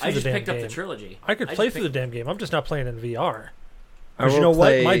could play through I the just damn picked up game. the trilogy. I could just play through the picked- damn game. I'm just not playing in VR. I Because you will know what?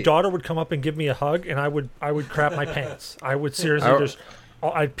 play- My daughter would come up and give me a hug, and I would crap my pants. I would seriously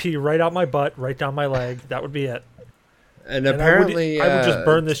I'd pee right out my butt, right down my leg. That would be it. And And apparently, I would just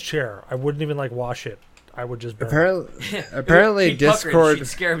burn this chair. I wouldn't even wash it. I would just burn. Apparently, He'd pucker and Discord. She'd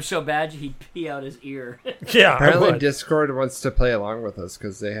scare him so bad he'd pee out his ear. it. Yeah, I Apparently, would. Discord wants to play along with us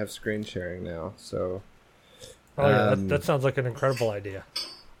because they have screen sharing now. So Oh, yeah, um, that sounds like an incredible idea.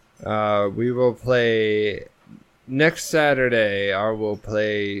 we will play next Saturday. I will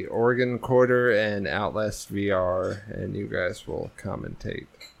play Oregon Quarter and Outlast VR, and you guys will commentate.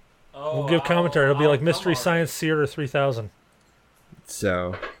 We'll give commentary. It'll be like I'll Mystery come Science Theater 3000.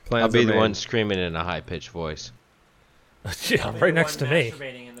 So I'll plans be are the made. one screaming in a high pitched voice. Yeah, I'll be right the next to one me.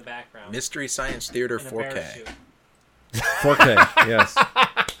 masturbating in the background. Mystery Science Theater in a 4K. parachute. 4K. Yes,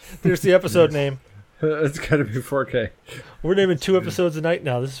 There's the episode name. it's gotta be 4K. We're naming 2 episodes a night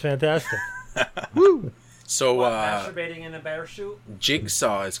now. This is fantastic. So, What, masturbating in a parachute?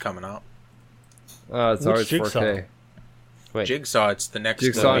 Jigsaw is coming up. It's Which always Jigsaw? 4K. Wait, Jigsaw, it's the next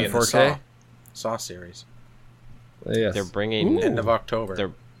Jigsaw movie in in the 4K? Saw series. Yes. they're bringing End of October.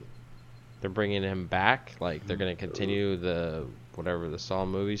 they're bringing him back. Like they're gonna continue the whatever the Saw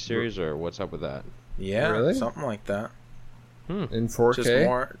movie series, or what's up with that? Yeah, Really? something like that. in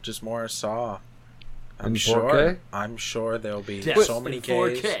 4K. Just more Saw. In 4K? I'm sure there'll be Yes, so many in Ks.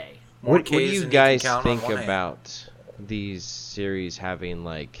 4K. More What do Ks you than guys can count on think one hand. about these series having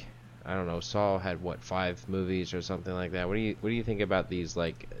like I don't know, Saw had what 5 movies or something like that. What do you think about these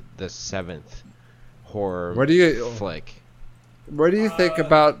like the 7th horror What do you flick? What do you think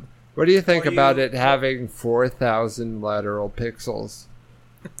about What do you think Well, about you- it having 4,000 lateral pixels?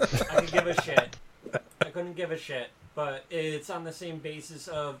 I could give a shit. I couldn't give a shit. But it's on the same basis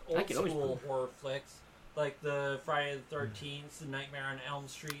of I old can always school prove horror flicks. Like the Friday the 13th, the Nightmare on Elm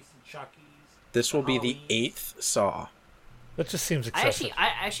Street, the Chucky's. This will be the Halloween. 8th Saw. That just seems excessive.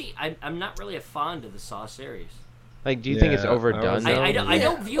 I'm not really a fond of the Saw series. Like, do you think it's Yeah, overdone? I though? I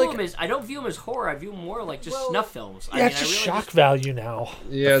don't view like- them as horror. I view them more like just Well, snuff films. Yeah, I it's mean, just I shock really just, value now.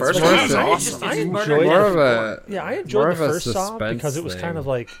 Yeah, first it's more, one was so- awesome. I it's enjoyed more it. of a Yeah, I more enjoyed the of a first Saw suspense because it was kind thing. of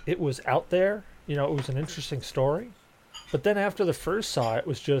like it was out there. You know, it was an interesting story. But then after the first Saw, it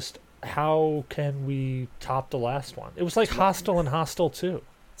was just how can we top the last one? It was like Hostel and Hostel 2.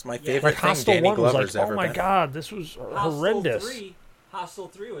 It's my Yeah. favorite Like thing Hostel Danny 1 was Glover's like, ever oh my been. god, this was horrendous. Hostel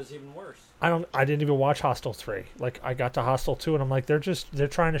 3 was even worse. I didn't even watch Hostel 3. Like I got to Hostel 2 and I'm like they're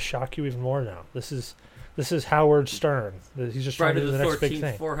trying to shock you even more now. This is Howard Stern. He's just trying Friday to do the the next big 13th,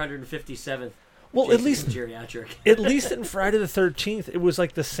 thing. 457th. Well, at least geriatric. at least in Friday the 13th, it was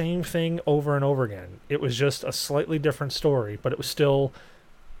like the same thing over and over again. It was just a slightly different story, but it was still,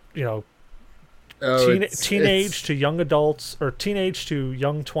 you know, teenage to young adults or teenage to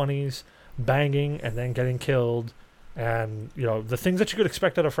young 20s banging and then getting killed. And, you know, the things that you could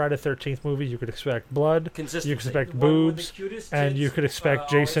expect out of Friday the 13th movie, you could expect blood, Consistency. you could expect The one with the boobs, cutest and you tits, could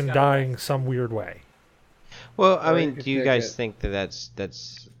expect always Jason got dying some weird way. Well, I Or you mean, could do you take guys it- think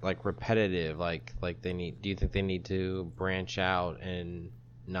that's like repetitive? Like they need? Do you think they need to branch out and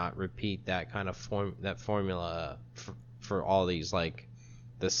not repeat that kind of formula for all these, like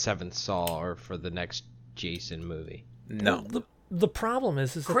the 7th Saw or for the next Jason movie? No. The problem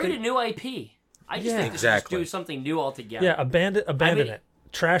is that Create they, a new IP. I just Yeah. think they should Exactly. just do something new altogether. yeah, abandon I mean, it.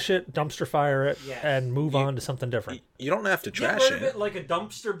 trash it, dumpster fire it, Yes. and move on to something different. You don't have to Get trash rid of it like a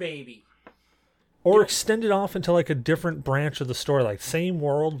dumpster baby. Or extend it off into like a different branch of the story, like same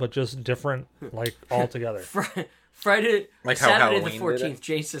world but just different, like altogether. Friday, Like how Saturday the Halloween did it? 14th,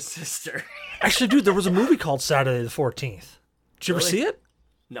 Jason's sister. Actually, dude, there was a movie called Saturday the 14th. Did you ever Really? see it?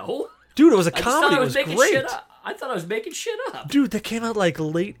 No. Dude, it was a I just thought comedy. I It was was making great. shit up. I thought I was making shit up. Dude, that came out like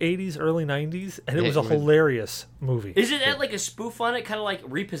late 80s, early 90s, and it was a hilarious movie. Isn't that like a spoof on it? Kind of like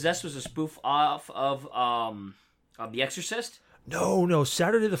Repossessed was a spoof off of The Exorcist? No,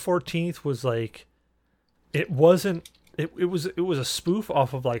 Saturday the 14th was like it wasn't it was a spoof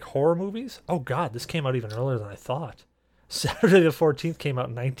off of like horror movies. Oh god, this came out even earlier than I thought. Saturday the 14th came out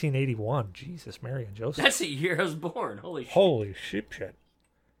in 1981. Jesus, Mary and Joseph. That's the year I was born. Holy shit. Holy shit.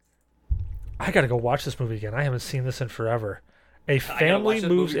 I got to go watch this movie again. I haven't seen this in forever. A family watch that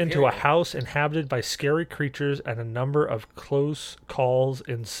moves movie, into a period. house inhabited by scary creatures and a number of close calls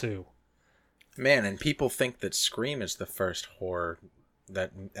ensue. Man, and people think that Scream is the first horror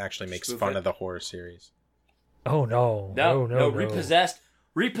that actually makes Spoof fun it. of the horror series. Oh no. No,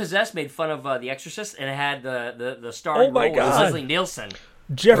 Repossessed made fun of The Exorcist, and it had the starring Oh my role was God. Leslie Nielsen.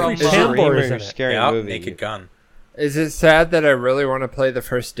 Jeffrey From, Tambor is Scream or in it. Scary Yeah, movie. Naked Gun. Is it sad that I really want to play the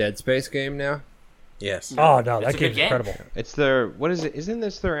first Dead Space game now? Yes. Oh no, It's that a good game's game. incredible. It's their what is it? Isn't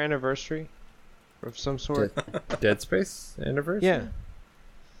this their anniversary of some sort? Dead Space anniversary? Yeah.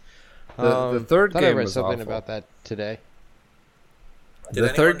 The third thought game I read was something awful. about that today. Did The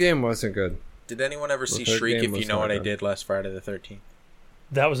third anyone- game wasn't good. Did anyone ever see third Shriek game If You was Know not What I good. Did last Friday the 13th?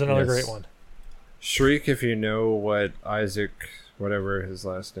 That was another Yes. great one. Shriek if you know what Isaac, whatever his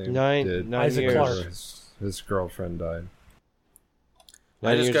last name, Nine did. Isaac years. Clarke. His girlfriend died.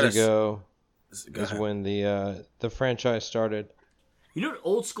 9 just years gotta s- ago Go is ahead. when the franchise started. You know an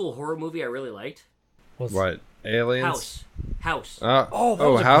old school horror movie I really liked? Was- What? Aliens? House. Oh, that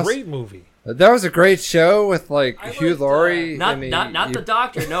was House? a great movie. That was a great show with like I Hugh liked, Laurie. Not and not the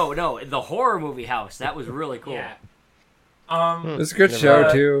Doctor. No, the horror movie House. That was really cool. Yeah. It's a good Never show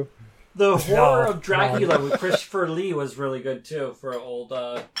heard. too. The horror No, of Dracula with Christopher Lee was really good too for an old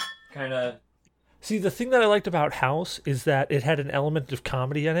kind of. See, the thing that I liked about House is that it had an element of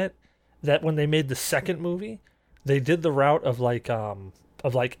comedy in it. That when they made the second movie, they did the route of like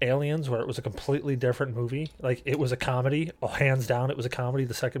Aliens, where it was a completely different movie. Like it was a comedy, hands down. It was a comedy.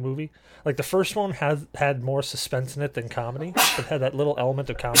 The second movie, like the first one, had more suspense in it than comedy. It had that little element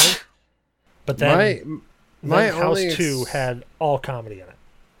of comedy. But then, My then House only 2 had all comedy in it.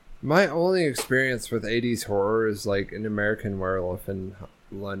 My only experience with 80s horror is like An American Werewolf in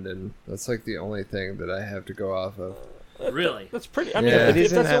London. That's like the only thing that I have to go off of. Really? That's pretty. I mean, Yeah. if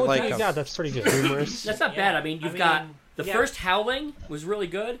Isn't that's the that only like thing you a got, that's pretty good. Humorous. That's not bad. I mean, you've got the yeah. first Howling was really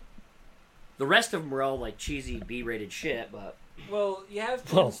good. The rest of them were all like cheesy B-rated shit, but Well, you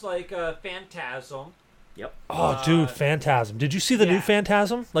have Well. things like Phantasm. yep. Oh, dude, Phantasm! Did you see the new yeah.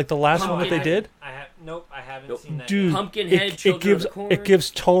 Phantasm? Like the last one that they did? Nope, I haven't Nope. seen that. Dude, yet. Pumpkinhead, it Children gives of the Corn. it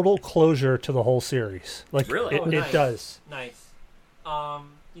gives total closure to the whole series. Like Really? it, Oh, it nice. does. Nice.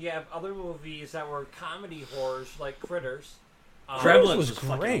 You have other movies that were comedy horrors like Critters. Gremlins was was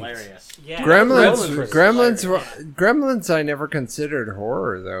fucking great. hilarious. Yeah. Gremlins I never considered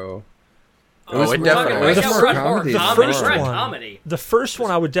horror though. It was more- definitely- it was Yeah, more we're at comedy. The horror. than first We're horror. at one- comedy. The first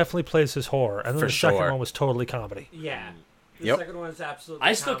one I would definitely place as horror, and then For the second sure. one was totally comedy. Yeah. The Yep. second one is absolutely.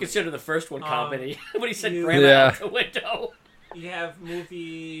 I still comedy. consider the first one comedy. when he said you- grandma Yeah. out the window. You have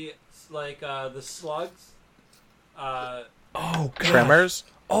movies like The Slugs. Oh god. Tremors?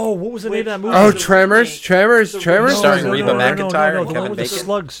 Oh, what was the name of that movie? Oh, The Tremors! remake. Tremors! The Tremors! Starring no, Reba no, no, no, McEntire no, and the Kevin one with the Bacon?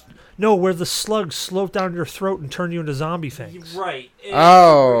 slugs. No, where the slugs slow down your throat and turn you into zombie things. Right.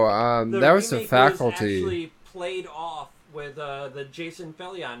 That was the remake Faculty. actually played off with the Jason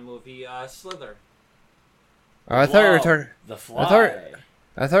Felion movie Slither. Oh, I thought you were Whoa, talking. The Fly.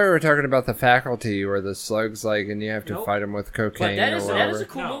 I thought we were talking about the Faculty, where the slugs and you have to Nope. fight them with But cocaine that or is whatever. a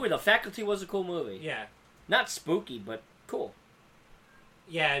cool No. movie. The Faculty was a cool movie. Yeah. Not spooky, but cool.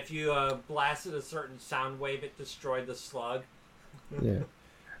 Yeah, if you blasted a certain sound wave, it destroyed the slug. Yeah.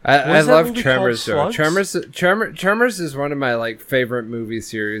 What I is that love movie Tremors called, though. Slugs? Tremors is one of my favorite movie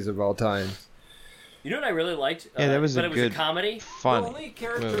series of all time. You know what I really liked? Yeah, that was but a it was good- a comedy. Funny. The only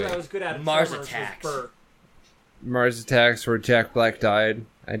character movie. that was good at Mars Tremors Attacks. was Bert. Mars Attacks, where Jack Black died.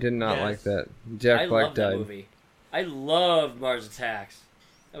 I did not Yes. like that. I Jack Black loved that died. movie. I loved Mars Attacks.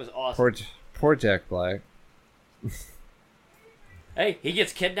 That was awesome. Poor Jack Black. Hey, he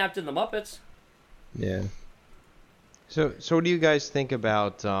gets kidnapped in the Muppets. Yeah. So what do you guys think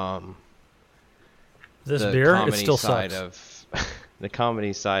about This the beer, it comedy still side sucks. of the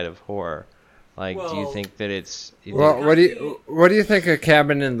comedy side of horror? Like, do you think that it's? Well, what do you think of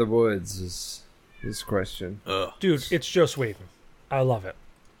Cabin in the Woods? Is his question? Dude, it's Joss Whedon. I love it.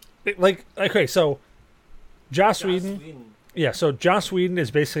 Okay, so Joss Whedon. Yeah, so Joss Whedon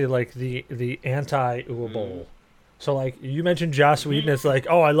is basically like the anti-Uwe Boll. So like you mentioned Joss Whedon, it's like,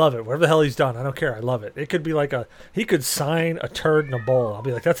 oh, I love it. Whatever the hell he's done, I don't care. I love it. It could be like he could sign a turd in a bowl. I'll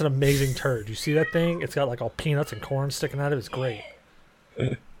be like, that's an amazing turd. You see that thing? It's got like all peanuts and corn sticking out of it. It's great.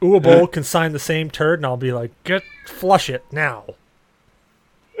 Uwe Boll can sign the same turd, and I'll be like, flush it now.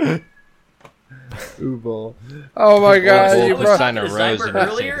 Uwe Boll. Oh my God! You brought sign a rose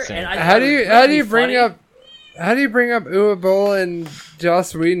earlier, and how do you bring up Uwe Boll and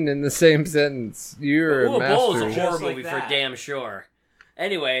Joss Whedon in the same sentence? You're a master. Uwe Boll is a horror Just like movie for that. damn sure.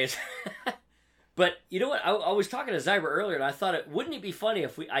 Anyways, but you know what? I was talking to Zyber earlier, and I thought wouldn't it be funny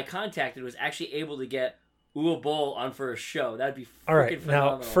if I contacted was actually able to get Uwe Boll on for a show? That'd be all right.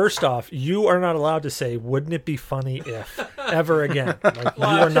 phenomenal. Now, first off, you are not allowed to say "Wouldn't it be funny if" ever again. Like, you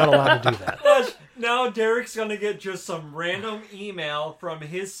are not allowed to do that. Watch, now Derek's gonna get just some random email from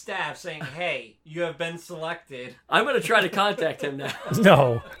his staff saying, "Hey, you have been selected." I'm gonna try to contact him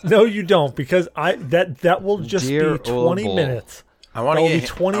now. No, you don't, because that will just Dear be 20 Uwe minutes. I want That to will get be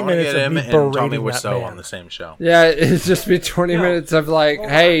 20 I wanna minutes get of him me and Tommy berating that Wiseau man. on the same show. Yeah, it'd just be 20 minutes of like,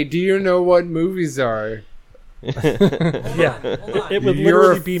 hey, do you know what movies are? Yeah, it would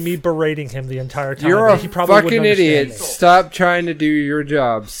literally be me berating him the entire time. You're a He probably wouldn't fucking idiot. understand me. Stop trying to do your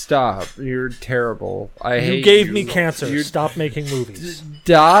job. Stop. You're terrible. I hate You gave you. me cancer. You Stop making movies.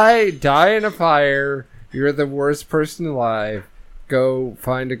 die in a fire. You're the worst person alive. Go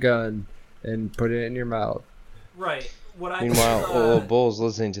find a gun and put it in your mouth. Right. What I Meanwhile, Uwe Boll's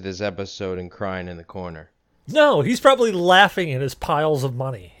listening to this episode and crying in the corner. No, he's probably laughing in his piles of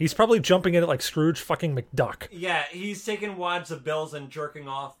money. He's probably jumping in it like Scrooge fucking McDuck. Yeah, he's taking wads of bills and jerking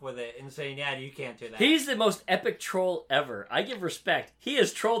off with it and saying, "Yeah, you can't do that." He's the most epic troll ever. I give respect. He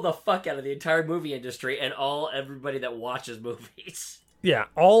has trolled the fuck out of the entire movie industry and everybody that watches movies. Yeah,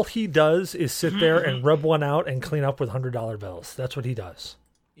 all he does is sit there and rub one out and clean up with $100 bills. That's what he does.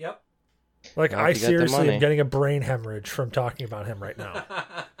 Yep. Like, Well, I if you got the seriously money. am getting a brain hemorrhage from talking about him right now.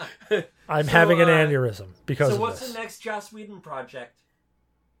 I'm having an aneurysm because So of what's this. the next Joss Whedon project?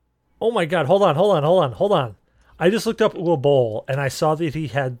 Oh my God, hold on. I just looked up Uwe Boll and I saw that he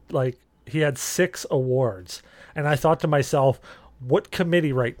had 6 awards. And I thought to myself, what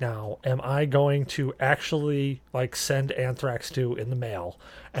committee right now am I going to actually like send Anthrax to in the mail?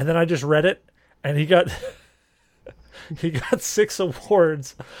 And then I just read it and he got 6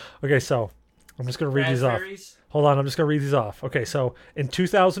 awards. Okay, so I'm just going to read these off. Raspberries? Hold on, I'm just going to read these off. Okay, so in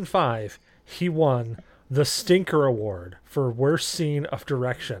 2005, he won the Stinker Award for Worst Scene of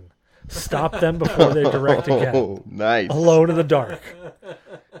Direction. Stop them before they direct again. Oh, nice. Alone in the Dark.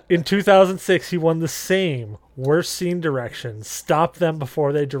 In 2006, he won the same Worst Scene Direction. Stop them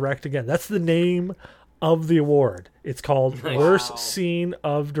before they direct again. That's the name of the award. It's called Worst Scene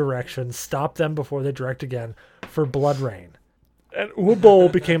of Direction. Stop them before they direct again for Blood Rain. And Uwe Boll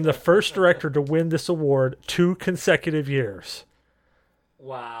became the first director to win this award 2 consecutive years.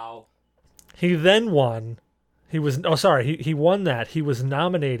 Wow. He then won. He won that. He was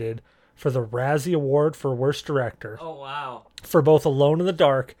nominated for the Razzie Award for Worst Director Oh, wow. for both Alone in the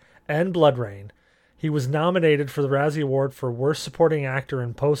Dark and Blood Rain. He was nominated for the Razzie Award for Worst Supporting Actor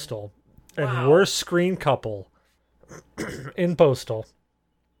in Postal and Worst Screen Couple in Postal.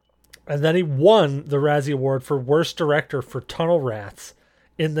 And then he won the Razzie Award for Worst Director for Tunnel Rats,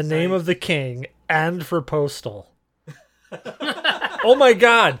 In the Name of the King, and for Postal. Oh my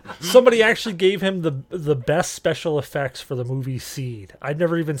God! Somebody actually gave him the best special effects for the movie Seed. I'd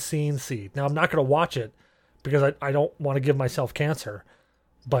never even seen Seed. Now I'm not going to watch it because I don't want to give myself cancer.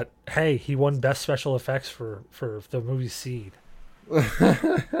 But hey, he won best special effects for the movie Seed.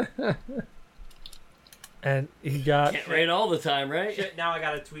 And he got... Can't rain all the time, right? Shit, now I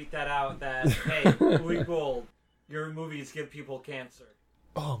gotta tweet that out that, hey, Uwe Boll, your movies give people cancer.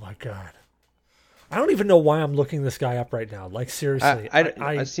 Oh my God. I don't even know why I'm looking this guy up right now. Like, seriously.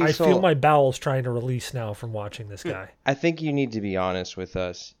 I feel my bowels trying to release now from watching this guy. I think you need to be honest with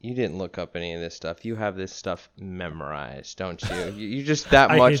us. You didn't look up any of this stuff. You have this stuff memorized, don't you? You're just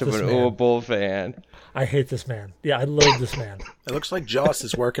that I much hate of this an man. Uwe Boll fan. I hate this man. Yeah, I loathe this man. It looks like Joss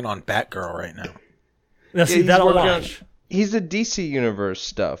is working on Batgirl right now. Now, see, he's that I'll working on- watch. He's the DC Universe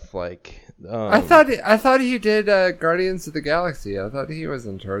stuff, like... I thought he did Guardians of the Galaxy. I thought he was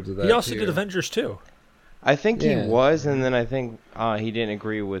in charge of that. He also too. did Avengers too. I think Yeah. he was, and then I think he didn't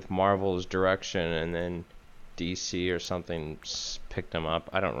agree with Marvel's direction, and then DC or something picked him up.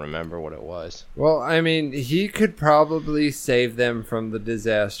 I don't remember what it was. Well, I mean, he could probably save them from the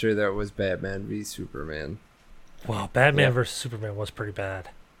disaster that was Batman v Superman. Wow, Batman versus Superman was pretty bad.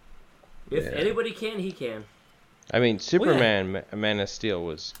 If anybody can, he can. I mean, Superman, Man of Steel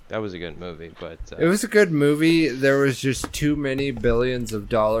was a good movie, but it was a good movie. There was just too many billions of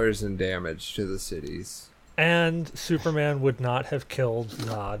dollars in damage to the cities. And Superman would not have killed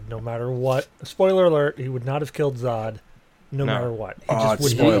Zod no matter what. Spoiler alert, he would not have killed Zod no matter what. He just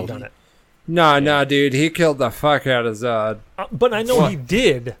would not have done it. No, dude. He killed the fuck out of Zod. But I know he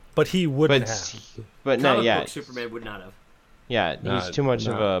did, but he wouldn't have. But no, yeah. Superman would not have. Yeah, he's too much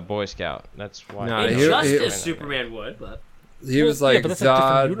of a Boy Scout. That's why. Injustice, Superman would, but... He was like, but that's a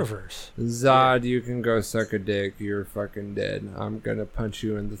different universe. Zod, you can go suck a dick. You're fucking dead. I'm gonna punch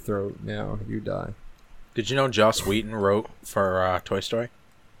you in the throat now. You die. Did you know Joss Whedon wrote for Toy Story?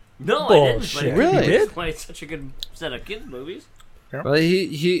 No, Bullshit. I didn't. Really? He did? It's such a good set of kids movies. Yeah. Well,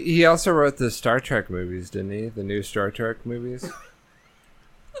 he also wrote the Star Trek movies, didn't he? The new Star Trek movies.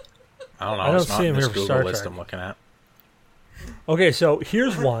 I don't know. I don't it's not see in him this here for Google Star list Trek. I'm looking at. Okay, so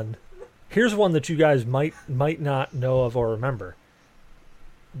here's one. Here's one that you guys might not know of or remember.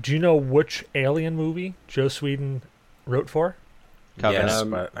 Do you know which Alien movie Joss Whedon wrote for? Yes,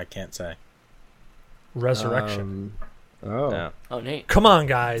 but I can't say. Resurrection. No. Oh, Nate. Come on,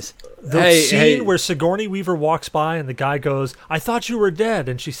 guys. The scene where Sigourney Weaver walks by and the guy goes, "I thought you were dead,"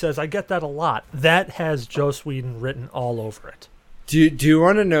 and she says, "I get that a lot." That has Joss Whedon written all over it. Do you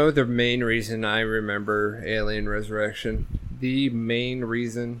want to know the main reason I remember Alien Resurrection? The main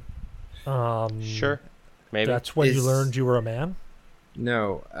reason? Sure. Maybe. That's when you learned you were a man?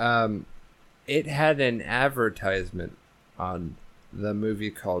 No. It had an advertisement on the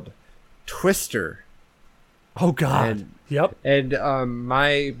movie called Twister. Oh, God. Yep. And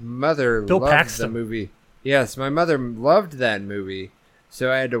my mother Bill loved Paxton. the movie. Yes, my mother loved that movie,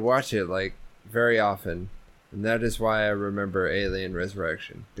 so I had to watch it like very often. And that is why I remember Alien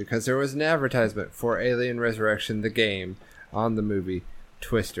Resurrection. Because there was an advertisement for Alien Resurrection, the game, on the movie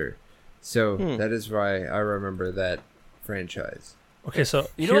Twister. So that is why I remember that franchise. Okay, so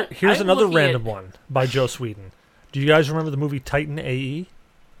know here's I'm another looking random one by Joss Whedon. Do you guys remember the movie Titan AE?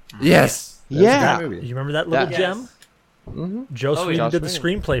 Yes. That's Yeah. a good movie. You remember that little Yes. gem? Mm-hmm. Joss Whedon Joss did the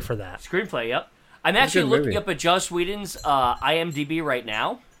Whedon. screenplay for that. Screenplay, yep. I'm actually good looking movie. up at Joss Whedon's IMDb right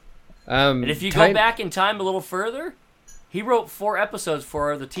now. And if you go back in time a little further, he wrote 4 episodes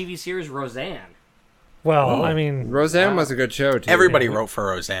for the TV series Roseanne. Well, I mean, Roseanne was a good show, too. Everybody wrote for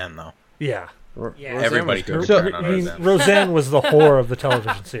Roseanne, though. yeah. Yeah. Roseanne Everybody was could good. turn on I mean, Roseanne. Roseanne was the whore of the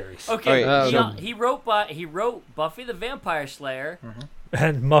television series. Okay, Alright, he wrote Buffy the Vampire Slayer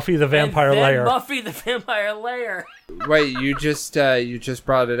And Muffy the Vampire and then Layer. Buffy the Vampire Layer. Wait, you just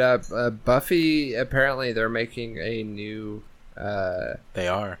brought it up. Buffy, apparently they're making a new They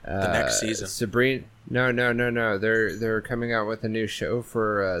are. The next season. Sabrina. No. They're coming out with a new show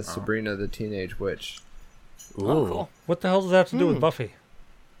for Sabrina the Teenage Witch. Ooh. Oh, cool. What the hell does that have to do with Buffy?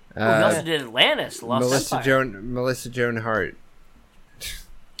 He also did Atlantis, Lost Empire. Melissa Joan Hart.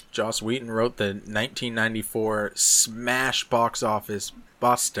 Joss Whedon wrote the 1994 smash box office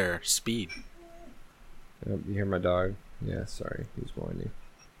buster, Speed. Oh, you hear my dog? Yeah, sorry, he's whining.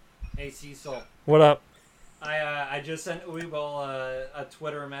 Hey, Cecil. What up? I just sent Uweeble a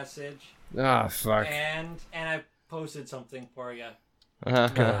Twitter message, Ah, fuck. and I posted something for you.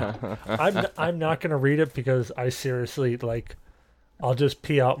 I'm not gonna read it because I seriously I'll just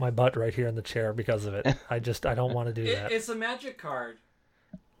pee out my butt right here in the chair because of it. I don't want to do that. It's a magic card.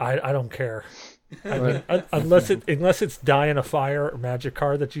 I don't care. I mean, unless it's die in a fire magic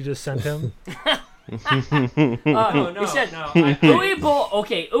card that you just sent him. No, He said, no.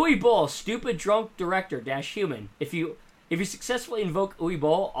 Uwe Boll, stupid drunk director dash human. If you successfully invoke Uwe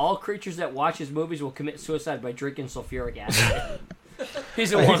Boll, all creatures that watch his movies will commit suicide by drinking sulfuric acid.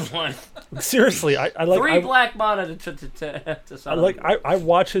 He's a 1-1. Seriously, I like 3 black mana to summon. I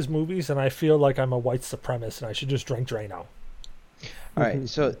watch his movies and I feel like I'm a white supremacist and I should just drink Drano. All right,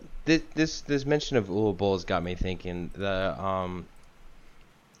 so this mention of Uwe Boll has got me thinking.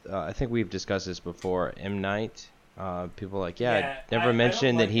 I think we've discussed this before. M. Night. People are like, Yeah, never I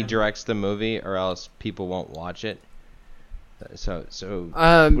mention don't that like he him. directs the movie, or else people won't watch it. So what's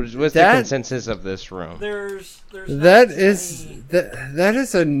the that- consensus of this room? There's That not is many- that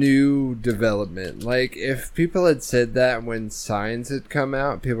is a new development. Like, if people had said that when Signs had come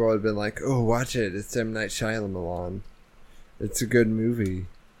out, people would have been like, "Oh, watch it! It's M. Night Shyamalan. It's a good movie."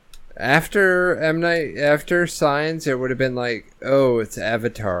 After Signs, it would have been like, "Oh, it's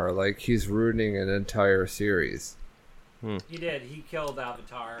Avatar." Like, he's ruining an entire series. He did. He killed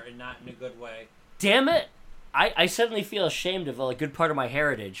Avatar, and not in a good way. Damn it! I suddenly feel ashamed of a good part of my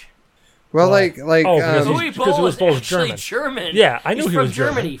heritage. Well, Well, like Louis because Boll it was is Boll's actually German. Yeah, I knew He's he from was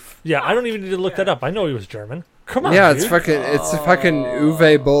German. Germany. Yeah, I don't even need to look that up. I know he was German. Come on, yeah, dude. it's a fucking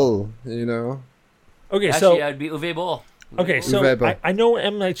Uwe Boll, you know. Okay, Actually, so I'd be Uwe Boll. so Boll. I know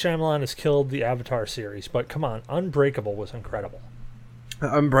M. Night Shyamalan has killed the Avatar series, but come on, Unbreakable was incredible.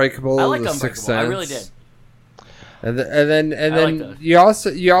 Unbreakable, I like The Unbreakable. Sixth I Sense. really did. And I like then those.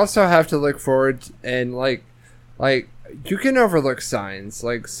 you also have to look forward and like you can overlook Signs.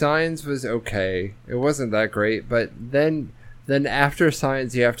 Like Signs was okay. It wasn't that great, but then after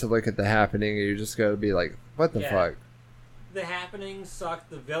Signs you have to look at The Happening and you just gotta be like, what the Yeah. fuck? The Happening sucked.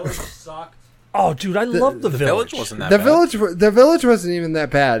 The Village sucked. Oh, dude, I love the The Village. Village wasn't that The bad. Village wasn't even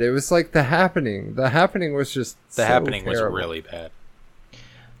that bad. It was like The Happening. The Happening was just The so Happening was terrible. really bad.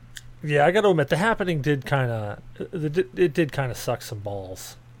 Yeah, I got to admit, The Happening did kind of it did kind of suck some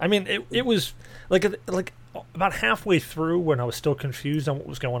balls. I mean, it was like about halfway through when I was still confused on what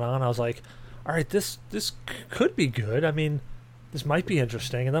was going on. I was like, all right, this could be good. I mean, this might be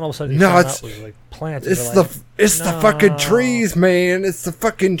interesting. And then all of a sudden, you No, found it's- out it was like plants. and It's you're the like, it's the fucking no. trees, man. It's the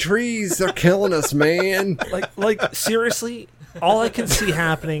fucking trees. They're killing us, man. like seriously, all I can see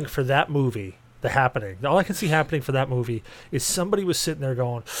happening for that movie, The Happening. All I can see happening for that movie is somebody was sitting there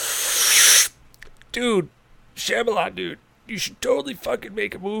going, "Dude, Shyamalan, dude, you should totally fucking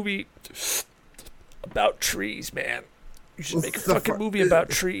make a movie about trees, man. You should make a It's the fucking fu- movie about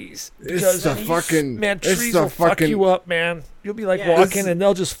trees It's because the fucking man, it's trees the will fuck fucking you up, man. You'll be like Yeah, walking it's- and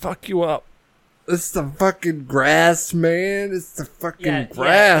they'll just fuck you up." It's the fucking grass, man. It's the fucking Yeah,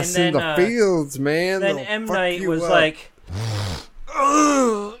 grass and in the then, fields, man. Then They'll M fuck Night you was up. like,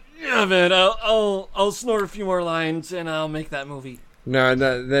 "Oh, yeah, man. I'll snort a few more lines and I'll make that movie." No,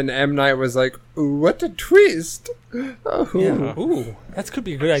 then M Night was like, "Ooh, what a twist!" Oh, Yeah. Ooh, that could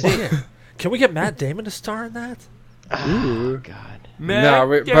be a good idea. Can we get Matt Damon to star in that? Ooh. God. No,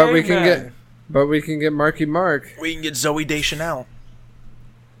 but we can get Marky Mark. We can get Zoe Deschanel.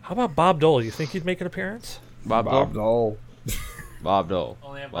 How about Bob Dole? You think he'd make an appearance? Bob Bob Dole. Dole. Bob Dole.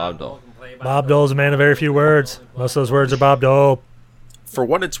 Only Bob Bob Dole. Dole can play Bob Dole's a man of very few words. Most of those words are Bob Dole. For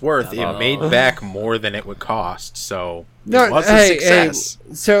what it's worth, it made back more than it would cost, so No, it was hey, a success.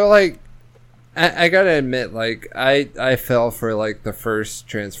 so like, I gotta admit, like, I fell for like the first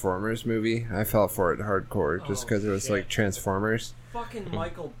Transformers movie. I fell for it hardcore just Oh, because it was shit. like Transformers. Fucking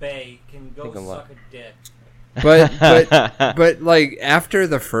Michael Bay can go Think a lot. suck a dick. But like after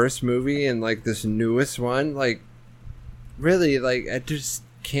the first movie and like this newest one, like really, like I just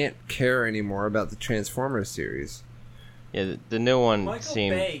can't care anymore about the Transformers series. Yeah, the new one Michael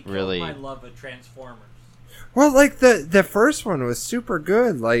seemed Bay killed really. my love of Transformers. Well, like the first one was super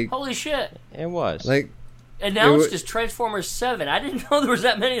good. Like Holy shit! It was. And now it's wa- just Transformers 7. I didn't know there was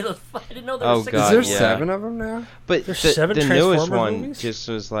that many of those. I didn't know there were Oh, 6. is God, there yeah. 7 of them now? But There's the 7 newest Transformer one movies? just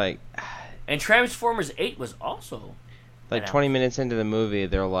was like And Transformers 8 was also. 20 minutes into the movie,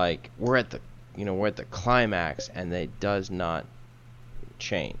 they're like, we're at the climax, and it does not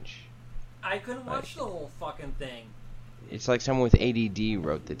change. I couldn't watch the whole fucking thing. It's like someone with ADD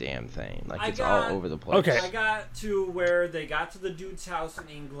wrote the damn thing. Like it's all over the place. Okay. I got to where they got to the dude's house in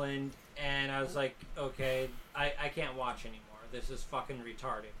England, and I was like, okay, I can't watch anymore. This is fucking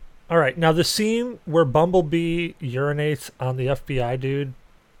retarded. All right, now the scene where Bumblebee urinates on the FBI dude.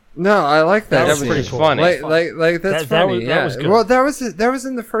 No, I like that. That was scene. pretty cool. funny. Like that's That funny. was- that yeah. was good. Well, that was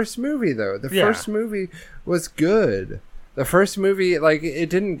in the first movie though. The Yeah. first movie was good. The first movie, like, it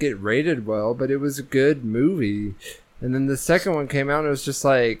didn't get rated well, but it was a good movie. And then the second one came out, and it was just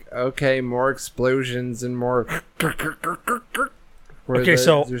like, okay, more explosions and more. where Okay,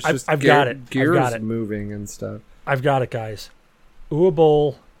 so there's I've just got it. I've Gears got it. moving and stuff. I've got it, guys. Uwe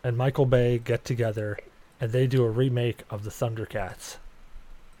Boll and Michael Bay get together, and they do a remake of the Thundercats.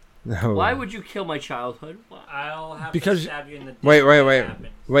 No. Why would you kill my childhood? Why? I'll have Because- to stab you in the dick. Wait, if it happens.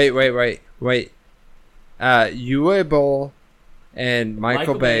 wait. Uwe Boll and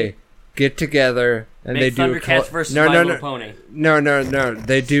Michael Bay get together and Make they do Thundercats versus no, My no, Little no, Pony. no.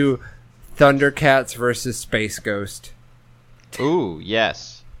 They do Thundercats versus Space Ghost. Ooh,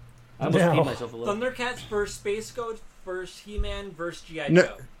 yes. I almost No. peed myself a little. Thundercats versus Space Ghost versus He-Man versus G.I. No.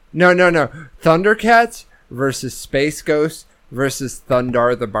 Joe. No. Thundercats versus Space Ghost versus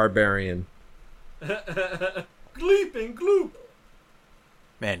Thundar the Barbarian. Gleep and gloop.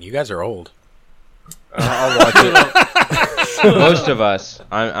 Man, you guys are old. I'll watch it. Most of us.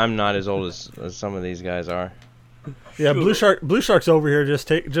 I'm not as old as some of these guys are. Yeah, Blue Shark's over here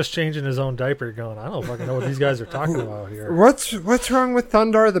just changing his own diaper, going, I don't fucking know what these guys are talking about here. What's wrong with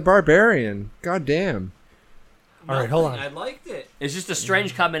Thundar the Barbarian? God damn. All right, hold on. I liked it. It's just a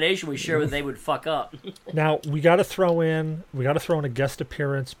strange combination we share that they would fuck up. Now we got to throw in a guest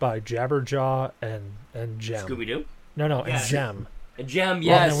appearance by Jabberjaw and Gem. Scooby Doo. No, and Yes. Gem. A gem, Well,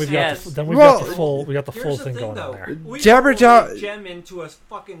 yes, then we've yes. got the Well, full Here's the thing thing, going though. on there. We Jabberjaw- made Gem into a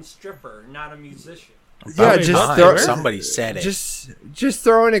fucking stripper, not a musician. Yeah, Wait, just what? throw, Somebody said it. just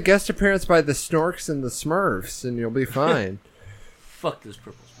throw in a guest appearance by the Snorks and the Smurfs, and you'll be fine. Fuck those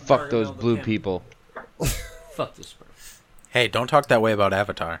purples. Fuck those Gargamel the blue Pimp. people. Fuck those Smurfs. Hey, don't talk that way about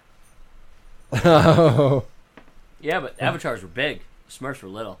Avatar. Oh Yeah, but avatars were big. Smurfs were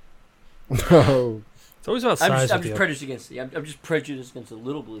little. no! It's always about I'm size. just with you. prejudiced against. I'm just prejudiced against the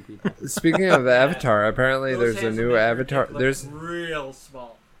little blue people. Speaking of Avatar, apparently Those there's a hands new will make your Avatar. dick look There's real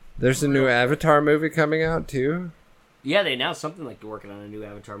small. a new Avatar movie coming out too. Yeah, they announced something like they're working on a new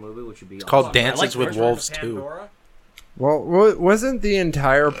Avatar movie, which would be called awesome. I Dances like with the first Wolves Return of 2. Pandora? Well, wasn't the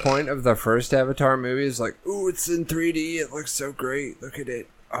entire point of the first Avatar movie is like, ooh, it's in 3D, it looks so great, look at it.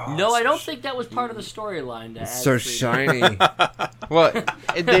 Oh, one. No, it's I so don't think that was part of the storyline. To add so 3D. shiny. Well,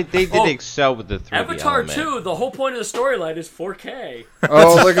 they did Oh, excel with the 3D Avatar element. 2, the whole point of the storyline is 4K.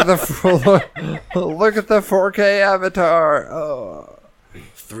 Oh, look at the look at the 4K Avatar. Oh.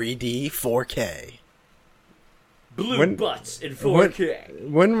 3D 4K. Blue When- butts in 4K.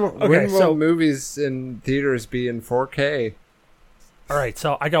 When will so- movies in theaters be in 4K? All right,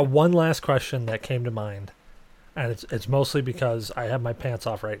 so I got one last question that came to mind, and it's mostly because I have my pants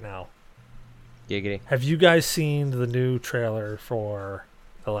off right now. Giggity. Have you guys seen the new trailer for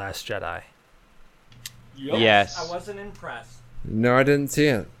The Last Jedi? Yes. I wasn't impressed. No, I didn't see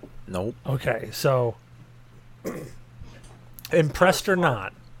it. Nope. Okay, so impressed or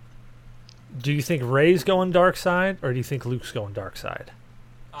not, do you think Rey's going dark side, or do you think Luke's going dark side?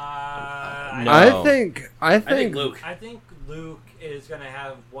 No. I think I think Luke. I think Luke is gonna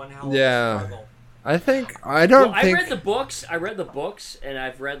have one hell of Yeah. a struggle. I don't Well, think. I read the books, and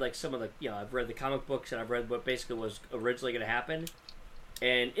I've read like some of the, I've read the comic books, and I've read what basically was originally going to happen.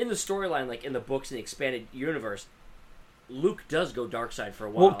 And in the storyline, like in the books in the expanded universe, Luke does go dark side for a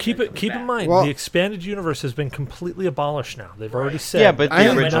while. Well, keep and then in comes mind, Well- the expanded universe has been completely abolished now. They've already Right. said. Yeah, but the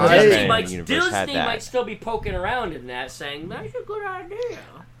I- original I- Disney, animated might, universe had Disney that. might still be poking around in that, saying that's a good idea.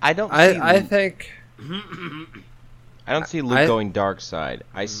 I don't. I think. I don't see Luke I- going dark side.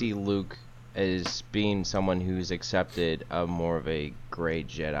 I see Luke as being someone who's accepted a more of a gray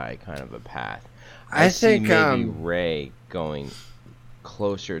Jedi kind of a path. I see think, maybe Rey going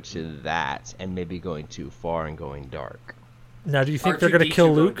closer to that, and maybe going too far and going dark. Now, do you think they're going to R2-D2 kill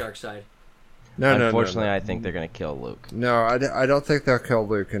going Luke? Dark side. No, Unfortunately, no, I think they're gonna kill Luke. no. I don't think they'll kill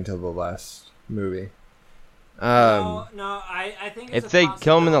Luke until the last movie. No, I think it's If a they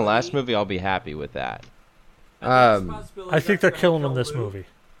kill him in the last possibility. movie, I'll be happy with that. I think it's a Um, possibility I think that they're gonna killing kill him this Luke. movie.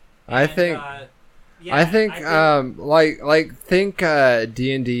 I And, think. yeah, I think, think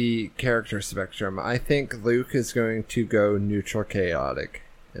D&D character spectrum. I think Luke is going to go neutral chaotic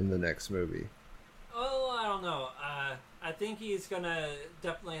in the next movie. Oh, I don't know. I think he's gonna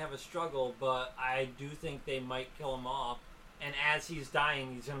definitely have a struggle, but I do think they might kill him off. And as he's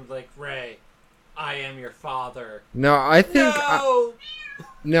dying, he's gonna be like, Rey, I am your father. No, I think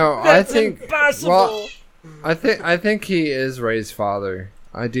No! I think impossible! Well, I think he is Rey's father.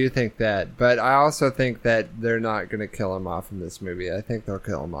 I do think that, but I also think that they're not going to kill him off in this movie. I think they'll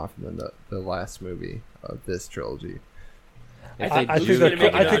kill him off in the last movie of this trilogy. If I they think do they're- kill Make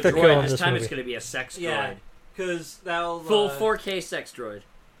it I him, think a they're droid. killing This this time movie. it's going to be a sex droid. Yeah, because that'll Full 4K sex droid.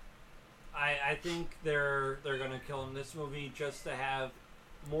 I think they're gonna kill him this movie just to have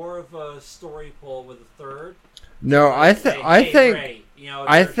more of a story pull with a third. No, I Say, think I hey, think Rey,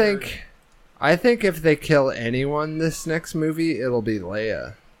 I there's think your- I think if they kill anyone this next movie, it'll be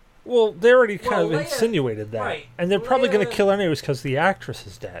Leia. Well, they already kind Well, of Leia- insinuated that. right. And they're probably going to Leia- kill her anyways because the actress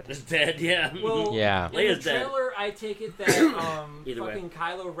is dead. Is dead, yeah. Well, Yeah. in the Leia's dead. trailer, I take it that Either way. fucking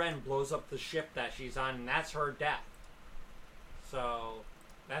Kylo Ren blows up the ship that she's on, and that's her death. So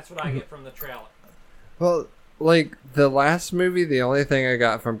that's what I get from the trailer. Well, like the last movie, the only thing I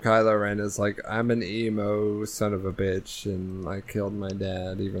got from Kylo Ren is like I'm an emo son of a bitch, and I killed my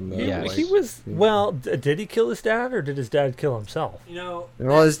dad, even though Yeah. like, He was, well, did he kill his dad or did his dad kill himself? You know.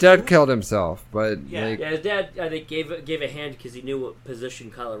 Well, his dad killed himself, but Yeah. like Yeah, his dad, I think, gave a hand because he knew what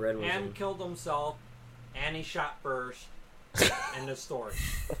position Kylo Ren was And in. killed himself, and he shot first. End of story.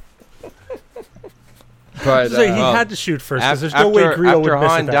 but So he Well, had to shoot first because there's no way Greedo would after miss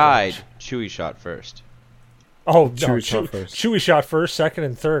Han it that died, much. Chewie shot first. Oh, no, Chewie shot first. Chewie shot first, second,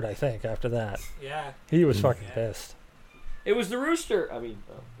 and third, I think, after that. Yeah. He was fucking Yeah. pissed. It was the rooster. I mean,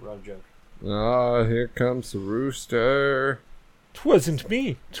 wrong joke. oh, here comes the rooster. 'Twasn't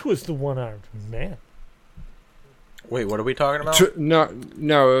me. 'Twas the one-armed man. Wait, what are we talking about?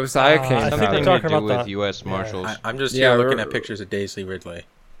 No, it was iocane I think powder. we're Something talking to do about with the- U.S. Marshals. I'm just Yeah, here looking we're- at pictures of Daisley Ridley.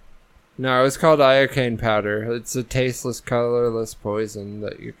 No, it's called iocane powder. It's a tasteless, colorless poison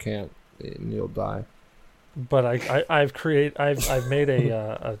that you can't, and you'll die. But I've made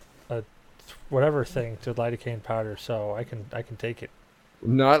a whatever thing to lidocaine powder, so I can take it.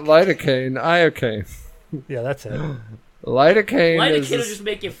 Not lidocaine, iocane. Yeah, that's it. Lidocaine Lidocaine is will just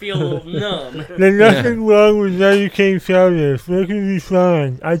make you feel a little numb. There's nothing wrong with lidocaine powder. It's going to be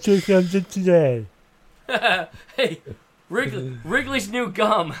fine. I took something today. Hey, Wrigley's new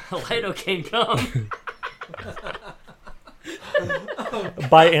gum, lidocaine gum.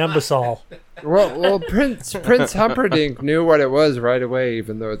 By Ambisol. well, Prince Humperdinck knew what it was right away,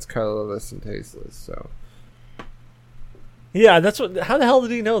 even though it's colorless and tasteless. So Yeah, that's what. How the hell did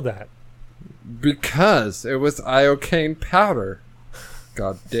he know that? because it was iocane powder.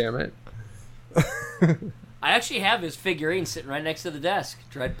 God damn it! I actually have his figurine sitting right next to the desk.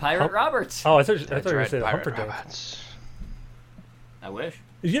 Dread Pirate Roberts. Oh, I thought you were going to say the Pirate Humperdinck. Robots. I wish.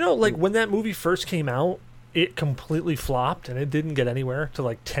 You know, like when that movie first came out, it completely flopped and it didn't get anywhere till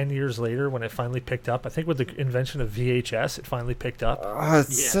like 10 years later when it finally picked up. I think with the invention of VHS, it finally picked up. Oh,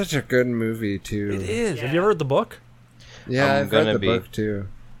 it's Yeah. such a good movie too. It is. Yeah. Have you ever read the book? Yeah, I'm I've read gonna the be. book too.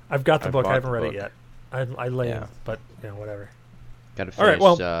 I've got the I've book. I bought haven't the read book. it yet. I lay Yeah. in, but whatever. Got to All right,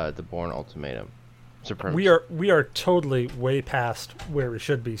 finish well- the Bourne Ultimatum. Supremacy. We are totally way past where we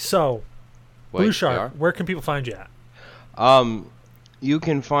should be. So, Wait, Blue we Shark, are? where can people find you at? You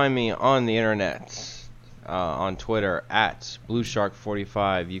can find me on the internet, on Twitter at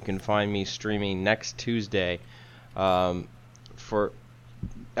BlueShark45. You can find me streaming next Tuesday, for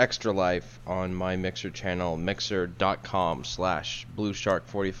Extra Life on my Mixer channel,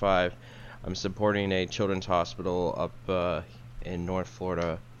 mixer.com/BlueShark45. I'm supporting a children's hospital up in North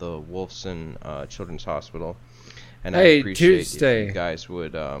Florida, the Wolfson Children's Hospital, and I Hey, appreciate Tuesday. if you guys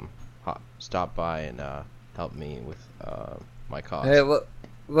would stop by and help me with my cause. Hey,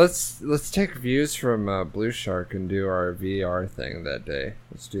 let's take views from Blue Shark and do our VR thing that day.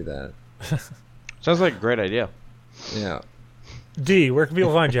 Let's do that. Sounds like a great idea. Yeah. D, where can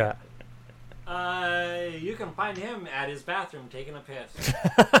people find you at? You can find him at his bathroom taking a piss.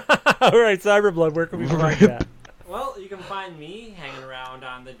 All right, Cyberblood, where can people find you at? Well, you can find me hanging around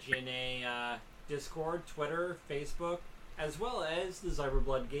on the G.N.A. Discord, Twitter, Facebook, as well as the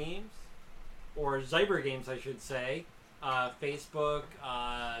Cyberblood games, or Cyber games, I should say. Facebook,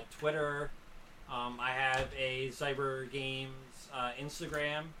 Twitter. I have a Cyber games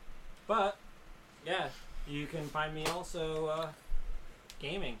Instagram, but yeah, you can find me also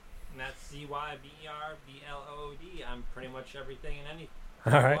gaming, and that's CYBERBLOOD. I'm pretty much everything and anything.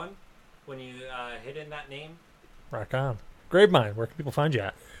 All right. One, when you hit in that name. Rock on. Gravemind, where can people find you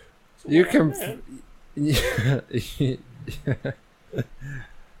at? You can.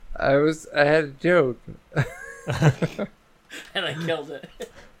 I had a joke. And I killed it.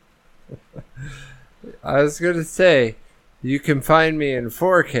 I was gonna say, you can find me in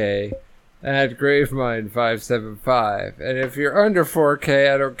 4K at Gravemind575, and if you're under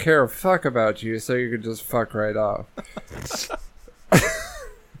 4K, I don't care a fuck about you, so you can just fuck right off.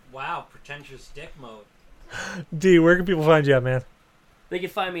 Wow, pretentious dick mode. D, where can people find you at, man? They can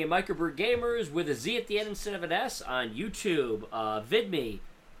find me at Microbrew Gamers with a Z at the end instead of an S on YouTube, VidMe,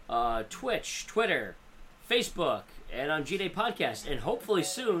 Twitch, Twitter, Facebook, and on G.N.A. Podcast. And hopefully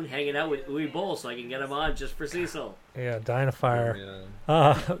soon hanging out with Uwe Boll so I can get him on just for Cecil. Yeah, dying of fire.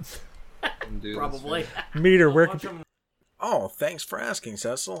 Yeah, Probably. Meter, where Watch can him. Oh, thanks for asking,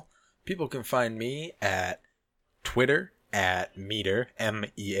 Cecil. People can find me at Twitter at Meter,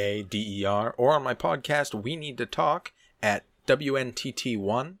 MEADER, or on my podcast, We Need to Talk, at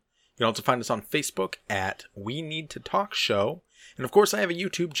WNTT1. You can also find us on Facebook at We Need to Talk Show. And of course, I have a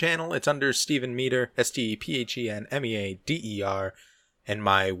YouTube channel. It's under Stephen Meter, STEPHENMEADER. And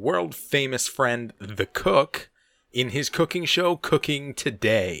my world famous friend, The Cook, in his cooking show, Cooking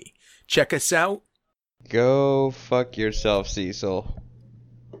Today. Check us out. Go fuck yourself, Cecil.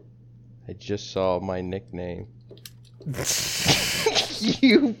 I just saw my nickname.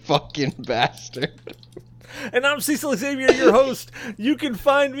 You fucking bastard. And I'm Cecil Xavier, your host. You can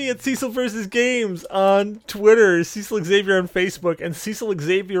find me at Cecil vs. Games on Twitter, Cecil Xavier on Facebook, and Cecil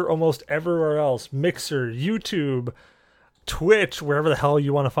Xavier almost everywhere else. Mixer, YouTube, Twitch, wherever the hell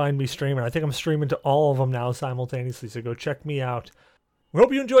you want to find me streaming. I think I'm streaming to all of them now simultaneously, so go check me out. We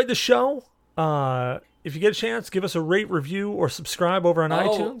hope you enjoyed the show. If you get a chance, give us a rate, review, or subscribe over on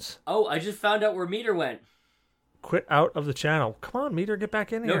iTunes. Oh, I just found out where Meter went. Quit out of the channel. Come on, Meter, get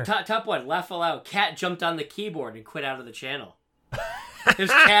back in No, here. top one. Laugh aloud. Cat jumped on the keyboard and quit out of the channel.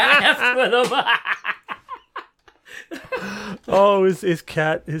 His cat effed with him. Oh, his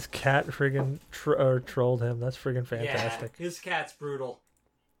cat friggin' trolled him. That's friggin' fantastic. Yeah, his cat's brutal.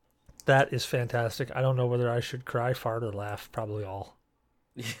 That is fantastic. I don't know whether I should cry, fart, or laugh. Probably all.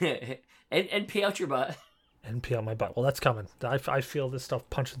 and pee out your butt. And pee on my butt. Well, that's coming. I feel this stuff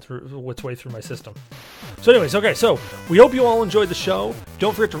punching through its way through my system. So anyways, okay, so we hope you all enjoyed the show.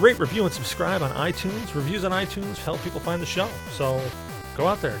 Don't forget to rate, review, and subscribe on iTunes. Reviews on iTunes help people find the show. So go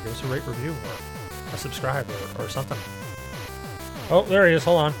out there, give us a rate, review, or a subscribe, or something. Oh, there he is.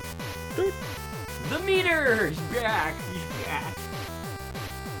 Hold on. Dude. The meter! He's back. He's back.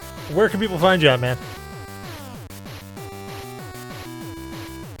 Where can people find you at, man?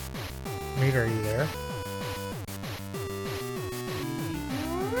 Meter, are you there?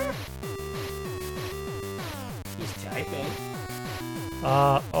 He's typing.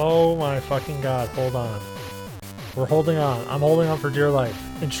 Oh my fucking god. Hold on. We're holding on. I'm holding on for dear life.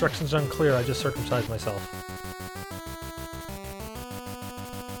 Instructions unclear. I just circumcised myself.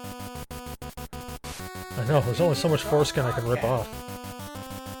 I know. There's only so much foreskin I can rip off.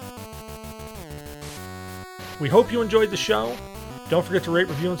 We hope you enjoyed the show. Don't forget to rate,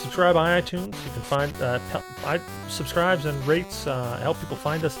 review, and subscribe on iTunes. You can find subscribes and rates help people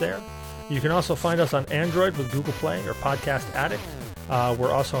find us there. You can also find us on Android with Google Play or Podcast Addict.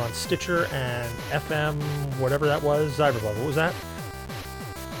 We're also on Stitcher and FM, whatever that was. Zyberbug, what was that?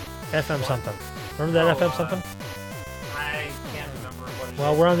 FM something. Remember that FM something? I can't remember what it is.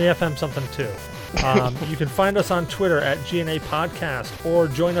 Well, we're on the FM something too. You can find us on Twitter at G.N.A Podcast or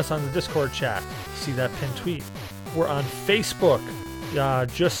join us on the Discord chat. See that pinned tweet. We're on Facebook.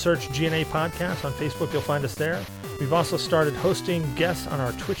 Just search G.N.A Podcast on Facebook. You'll find us there. We've also started hosting guests on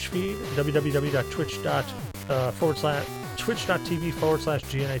our Twitch feed,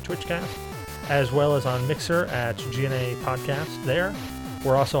 twitch.tv/GNA Twitchcast, as well as on Mixer at G.N.A Podcast there.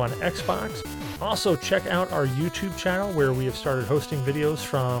 We're also on Xbox. Also, check out our YouTube channel where we have started hosting videos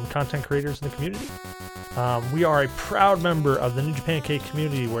from content creators in the community. We are a proud member of the Ninja Pancake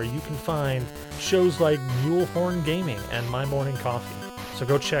community where you can find shows like Mulehorn Gaming and My Morning Coffee. So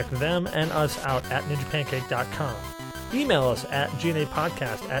go check them and us out at ninjapancake.com. Email us at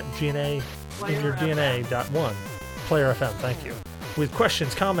GNApodcast@GNA1. Player FM, thank you. With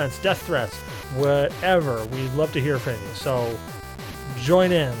questions, comments, death threats, whatever, we'd love to hear from you. So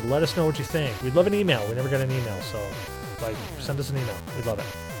join in. Let us know what you think. We'd love an email. We never got an email, so send us an email. We'd love it.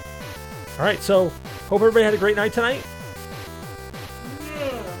 All right, so hope everybody had a great night tonight.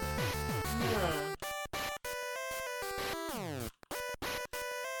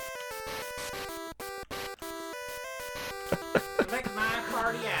 Make my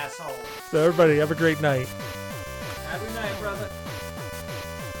party asshole. So everybody have a great night. Have a good night, brother.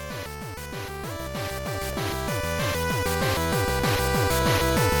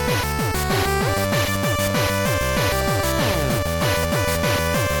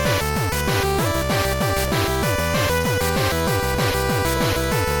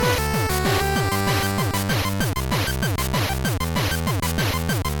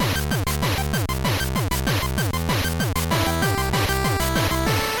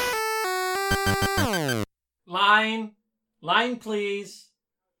 Line, please.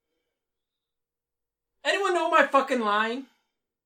 Anyone know my fucking line?